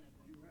believe.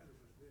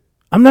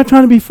 I'm not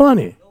trying to be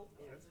funny.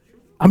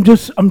 I'm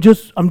just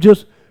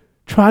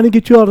trying to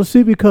get you all to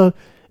see, because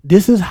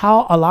this is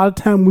how a lot of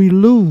time we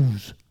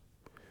lose.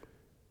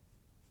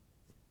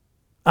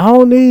 I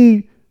don't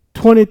need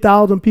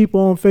 20,000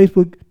 people on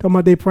Facebook talking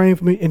about they praying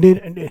for me, and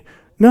then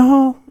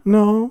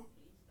no,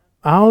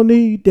 I don't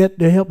need that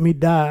to help me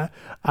die.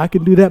 I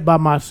can do that by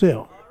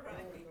myself.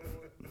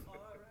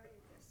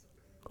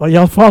 Are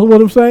y'all follow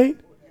what I'm saying?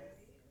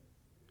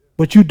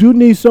 But you do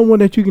need someone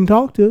that you can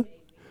talk to,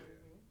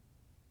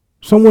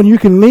 someone you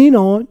can lean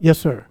on. Yes,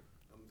 sir.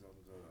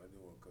 I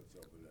didn't want to cut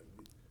you off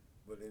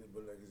with that,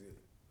 but like I said,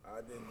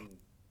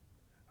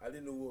 I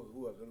didn't know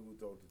who I could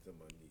talk to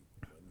my niece,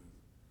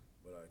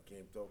 but I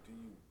came talk to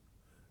you,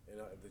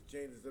 and to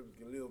change the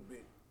subject a little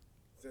bit,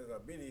 since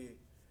I've been here,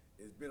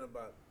 it's been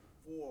about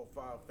 4 or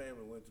 5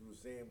 families went through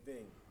the same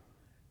thing,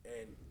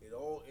 and it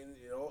all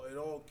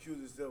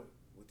cured itself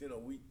within a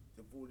week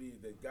to 4 days.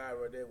 That guy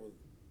right there was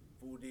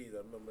 4 days.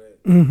 I remember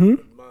that.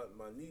 Mm-hmm.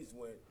 My niece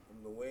went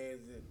from the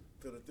Wednesday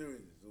to the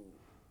Thursday,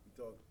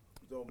 so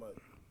we talking about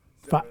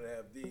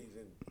 7.5 days,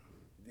 and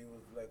they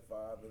was like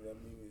 5, and I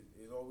mean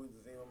it's always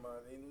the same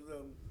amount. And it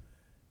was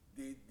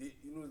they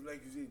you know,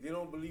 like you said, they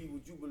don't believe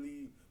what you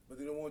believe, but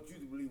they don't want you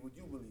to believe what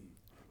you believe.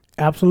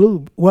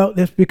 Absolutely. Well,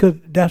 that's because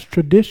that's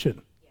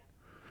tradition.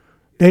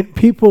 That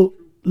people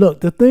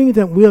look, the thing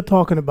that we're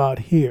talking about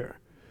here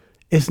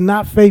is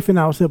not faith in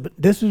ourselves, but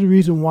this is the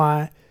reason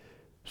why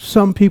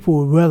some people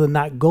would rather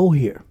not go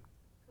here.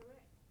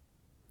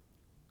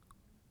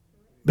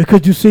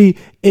 Because you see,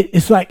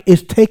 it's like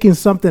it's taking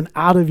something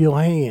out of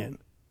your hand.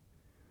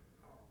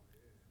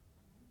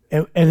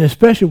 And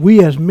especially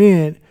we as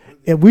men,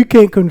 if we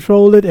can't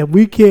control it,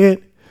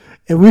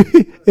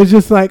 it's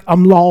just like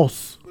I'm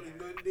lost. But it's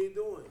nothing they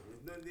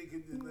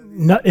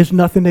doing. It's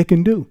nothing they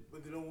can do.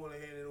 But they don't want to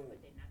hand it over.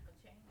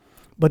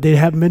 But they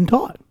haven't been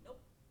taught.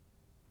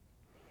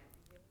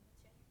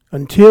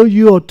 Until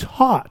you are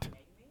taught,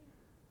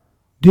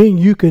 then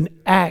you can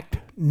act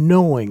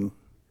knowing.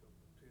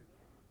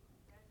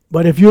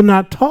 But if you're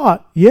not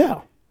taught,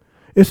 yeah.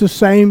 It's the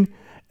same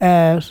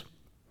as,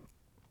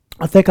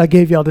 I think I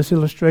gave y'all this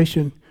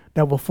illustration.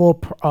 There were 4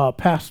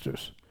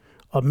 pastors,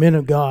 men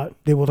of God.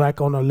 They were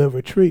like on a little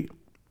retreat.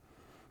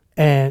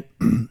 And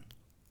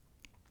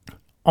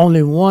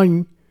only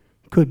one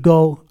could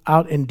go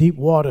out in deep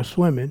water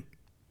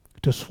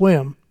to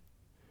swim.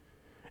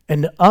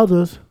 And the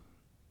others,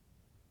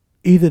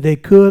 either they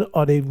could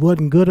or they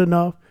wasn't good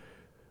enough,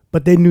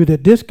 but they knew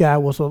that this guy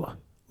was a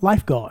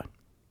lifeguard.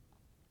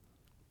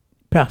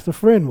 Pastor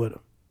friend with him.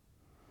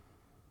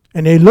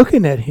 And they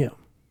looking at him,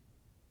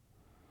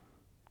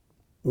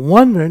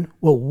 wondering,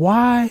 well,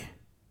 why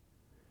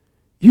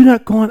you're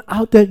not going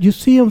out there? You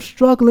see him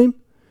struggling.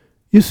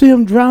 You see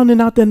him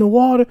drowning out there in the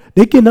water.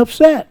 They getting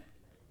upset.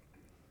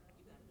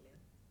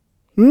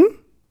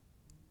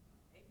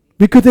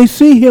 Because they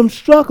see him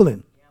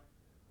struggling.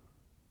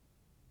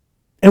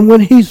 And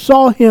when he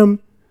saw him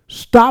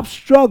stop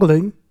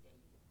struggling,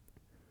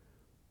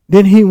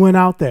 then he went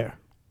out there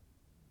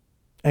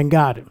and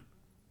got him.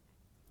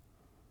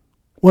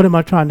 What am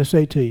I trying to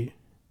say to you?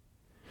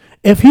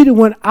 If he'd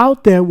went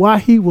out there while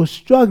he was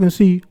struggling,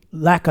 see,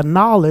 lack of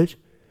knowledge,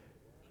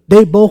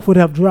 they both would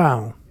have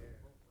drowned.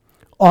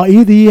 Or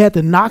either he had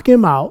to knock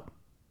him out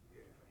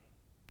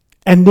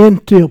and then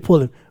still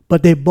pull him.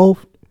 But they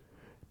both,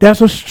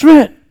 that's a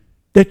strength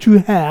that you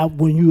have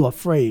when you're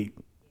afraid.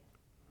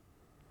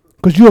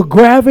 Because you're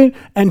grabbing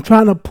and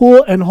trying to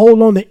pull and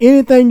hold on to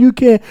anything you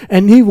can,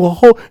 and they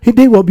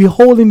will be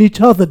holding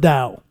each other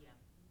down.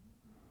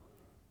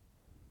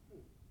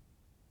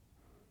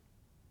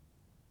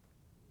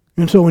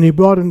 And so when he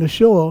brought him to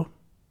shore,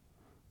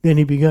 then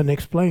he began to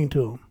explain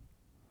to him.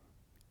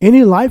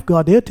 Any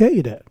lifeguard, they'll tell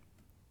you that.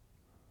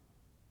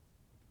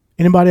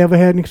 Anybody ever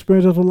had an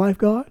experience as a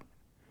lifeguard?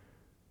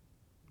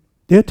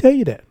 They'll tell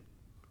you that.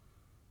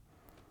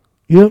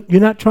 You're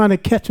not trying to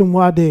catch them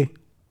while they,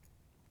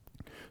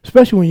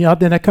 especially when you're out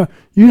there in that car,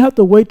 you have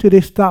to wait till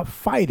they stop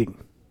fighting.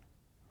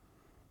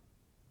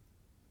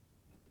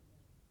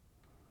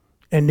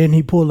 And then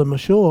he pulled him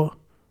ashore,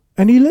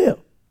 and he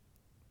lived.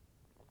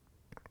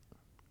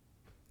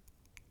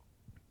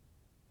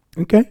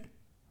 Okay?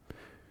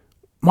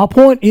 My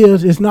point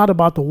is, it's not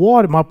about the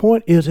water. My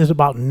point is, it's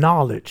about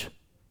knowledge.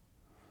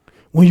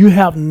 When you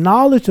have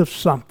knowledge of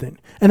something,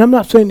 and I'm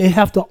not saying it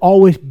have to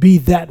always be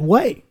that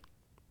way.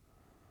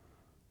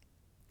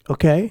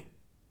 Okay?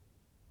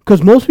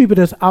 Because most people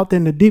that's out there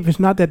in the deep, it's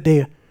not that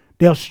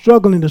they're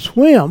struggling to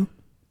swim.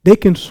 They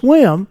can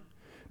swim.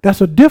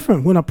 That's a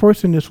different when a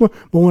person is swim.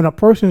 But when a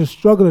person is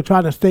struggling to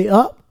try to stay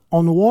up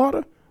on the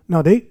water,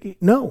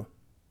 no.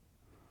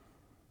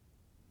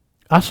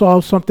 I saw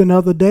something the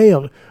other day,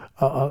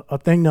 a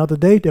thing the other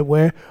day that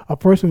where a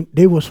person,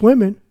 they were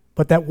swimming,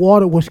 but that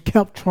water was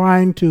kept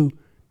trying to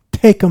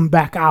take them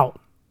back out.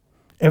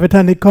 Every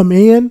time they come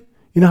in,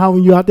 you know how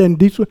when you're out there in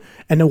deep swim,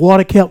 and the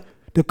water kept,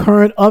 the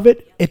current of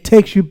it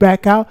takes you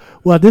back out.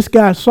 Well, this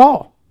guy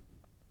saw.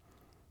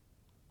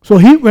 So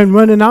he went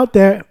running out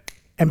there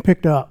and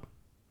picked her up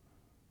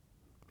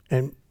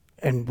and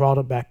brought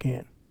her back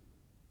in.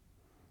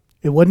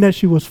 It wasn't that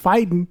she was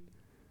fighting.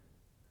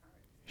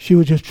 She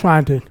was just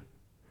trying to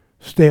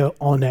stay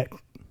on that.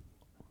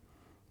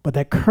 But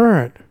that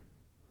current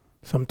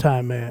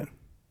sometime, man.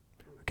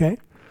 Okay?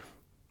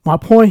 My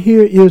point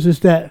here is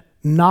that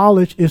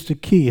knowledge is the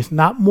key. It's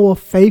not more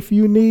faith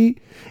you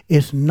need.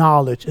 It's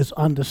knowledge. It's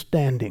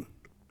understanding.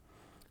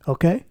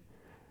 Okay?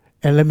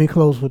 And let me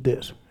close with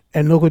this.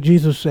 And look what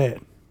Jesus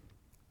said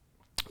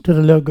to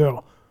the little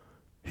girl.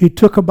 He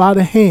took her by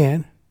the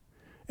hand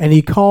and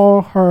he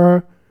called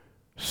her,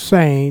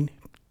 saying,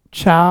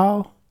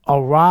 "Child,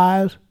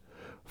 arise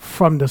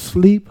from the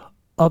sleep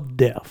of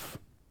death."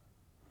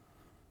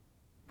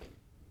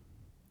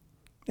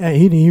 And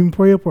he didn't even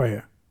pray a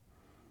prayer.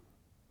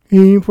 He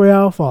didn't even pray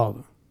our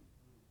Father.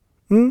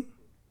 He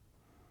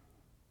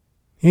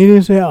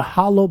didn't say,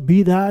 "Hallowed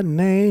be thy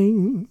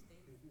name.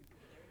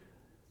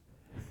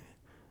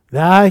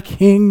 Thy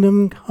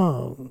kingdom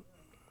come.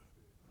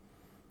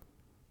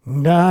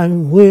 Thy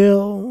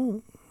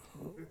will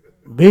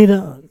be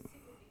done."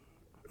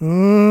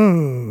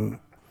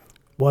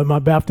 Boy, my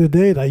Baptist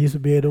days, I used to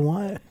be able to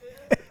whine.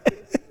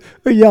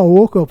 Y'all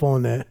woke up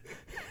on that.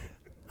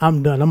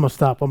 I'm done. I'm going to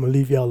stop. I'm going to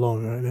leave y'all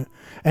alone right now.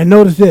 And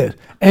notice this.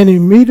 And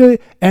immediately,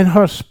 and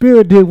her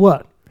spirit did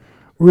what?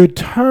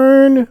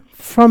 Return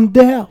from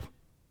death.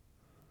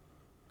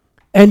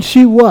 And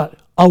she what?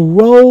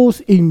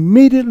 Arose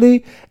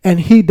immediately, and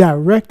he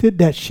directed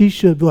that she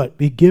should what?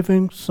 Be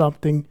given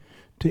something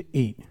to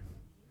eat.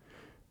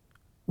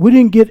 We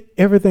didn't get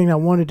everything I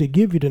wanted to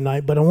give you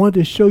tonight, but I wanted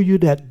to show you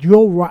that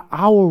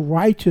our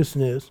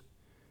righteousness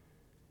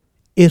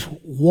is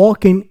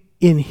walking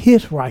in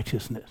his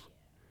righteousness.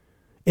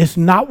 It's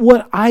not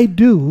what I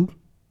do,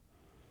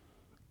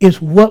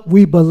 it's what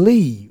we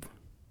believe.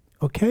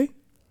 Okay?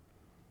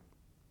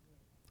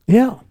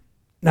 Yeah.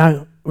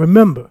 Now,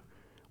 remember,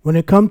 when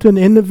it comes to an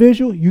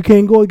individual, you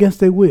can't go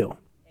against their will.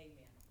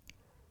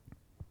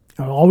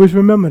 Amen. Always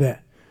remember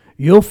that.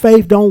 Your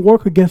faith don't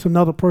work against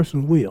another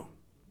person's will.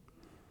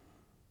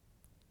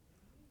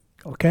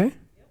 Okay?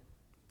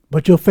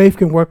 But your faith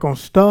can work on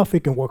stuff.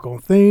 It can work on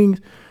things.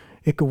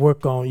 It can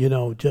work on,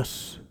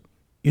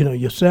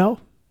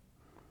 yourself.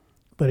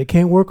 But it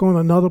can't work on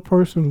another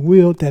person's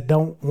will that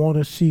don't want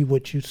to see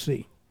what you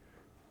see.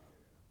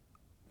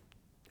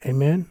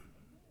 Amen?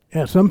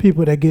 Yeah, some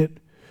people that get,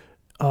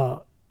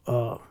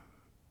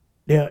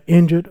 they're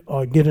injured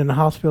or get in the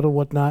hospital or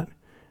whatnot,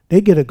 they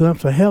get a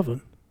glimpse of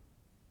heaven.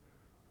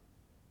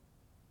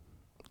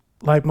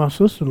 Like my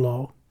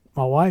sister-in-law,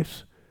 my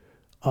wife's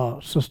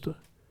sister.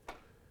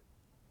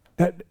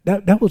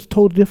 That was a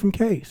totally different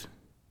case.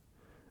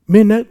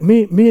 Me and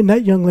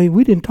that young lady,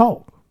 we didn't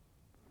talk.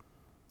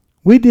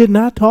 We did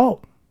not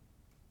talk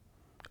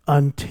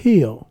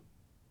until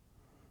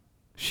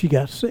she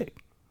got sick.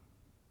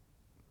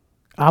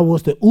 I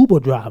was the Uber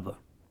driver.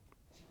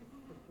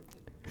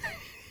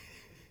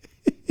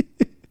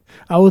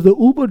 I was the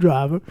Uber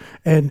driver,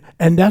 and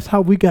that's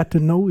how we got to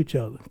know each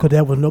other, because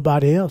there was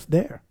nobody else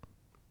there.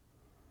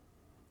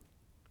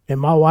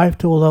 And my wife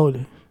told her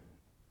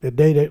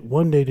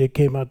one day they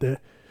came out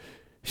there,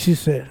 she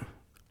said,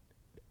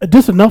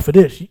 "This enough of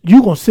this.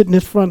 You're going to sit in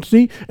this front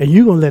seat and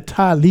you're going to let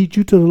Ty lead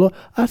you to the Lord."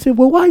 I said,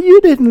 "Well, why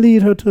you didn't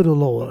lead her to the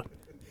Lord?"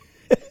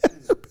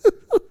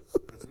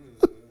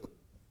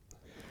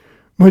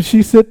 When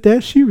she sit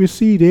there, she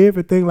received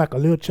everything like a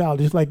little child.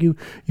 Just like you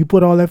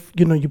put all that,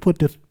 you put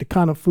the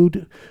kind of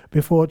food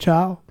before a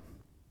child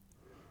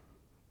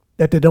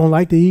that they don't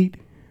like to eat,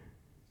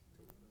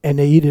 and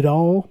they eat it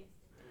all.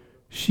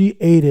 She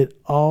ate it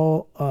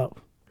all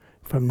up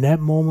from that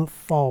moment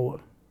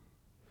forward.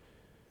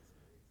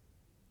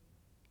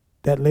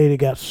 That lady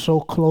got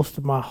so close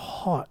to my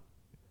heart.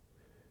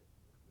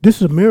 This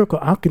is a miracle.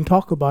 I can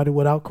talk about it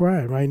without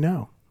crying right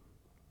now.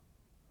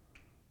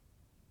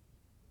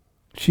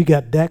 She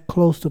got that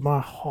close to my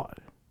heart.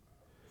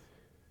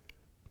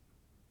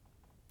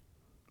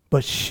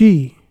 But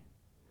she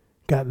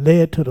got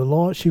led to the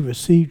Lord. She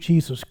received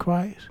Jesus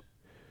Christ.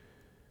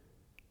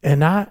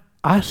 And I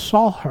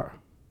saw her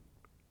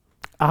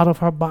out of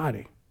her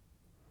body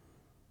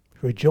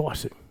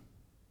rejoicing.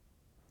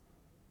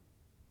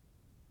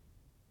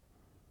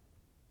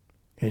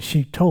 And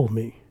she told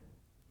me,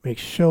 make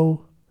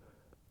sure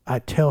I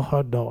tell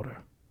her daughter.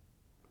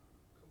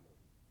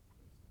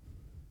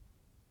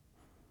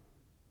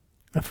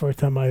 The first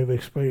time I ever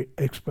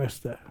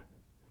expressed that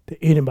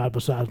to anybody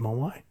besides my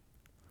wife,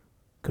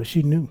 because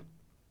she knew.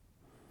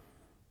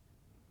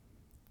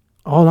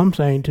 All I'm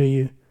saying to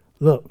you,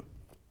 look,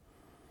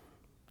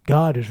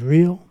 God is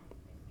real,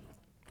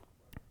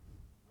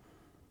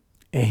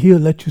 and he'll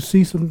let you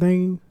see some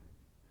things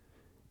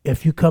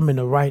if you come in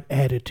the right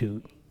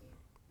attitude.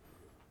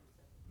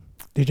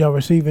 Did y'all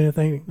receive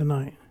anything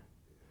tonight?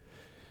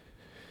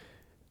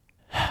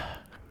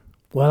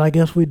 Well, I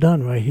guess we're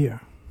done right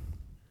here.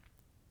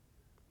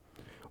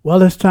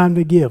 Well, it's time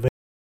to give.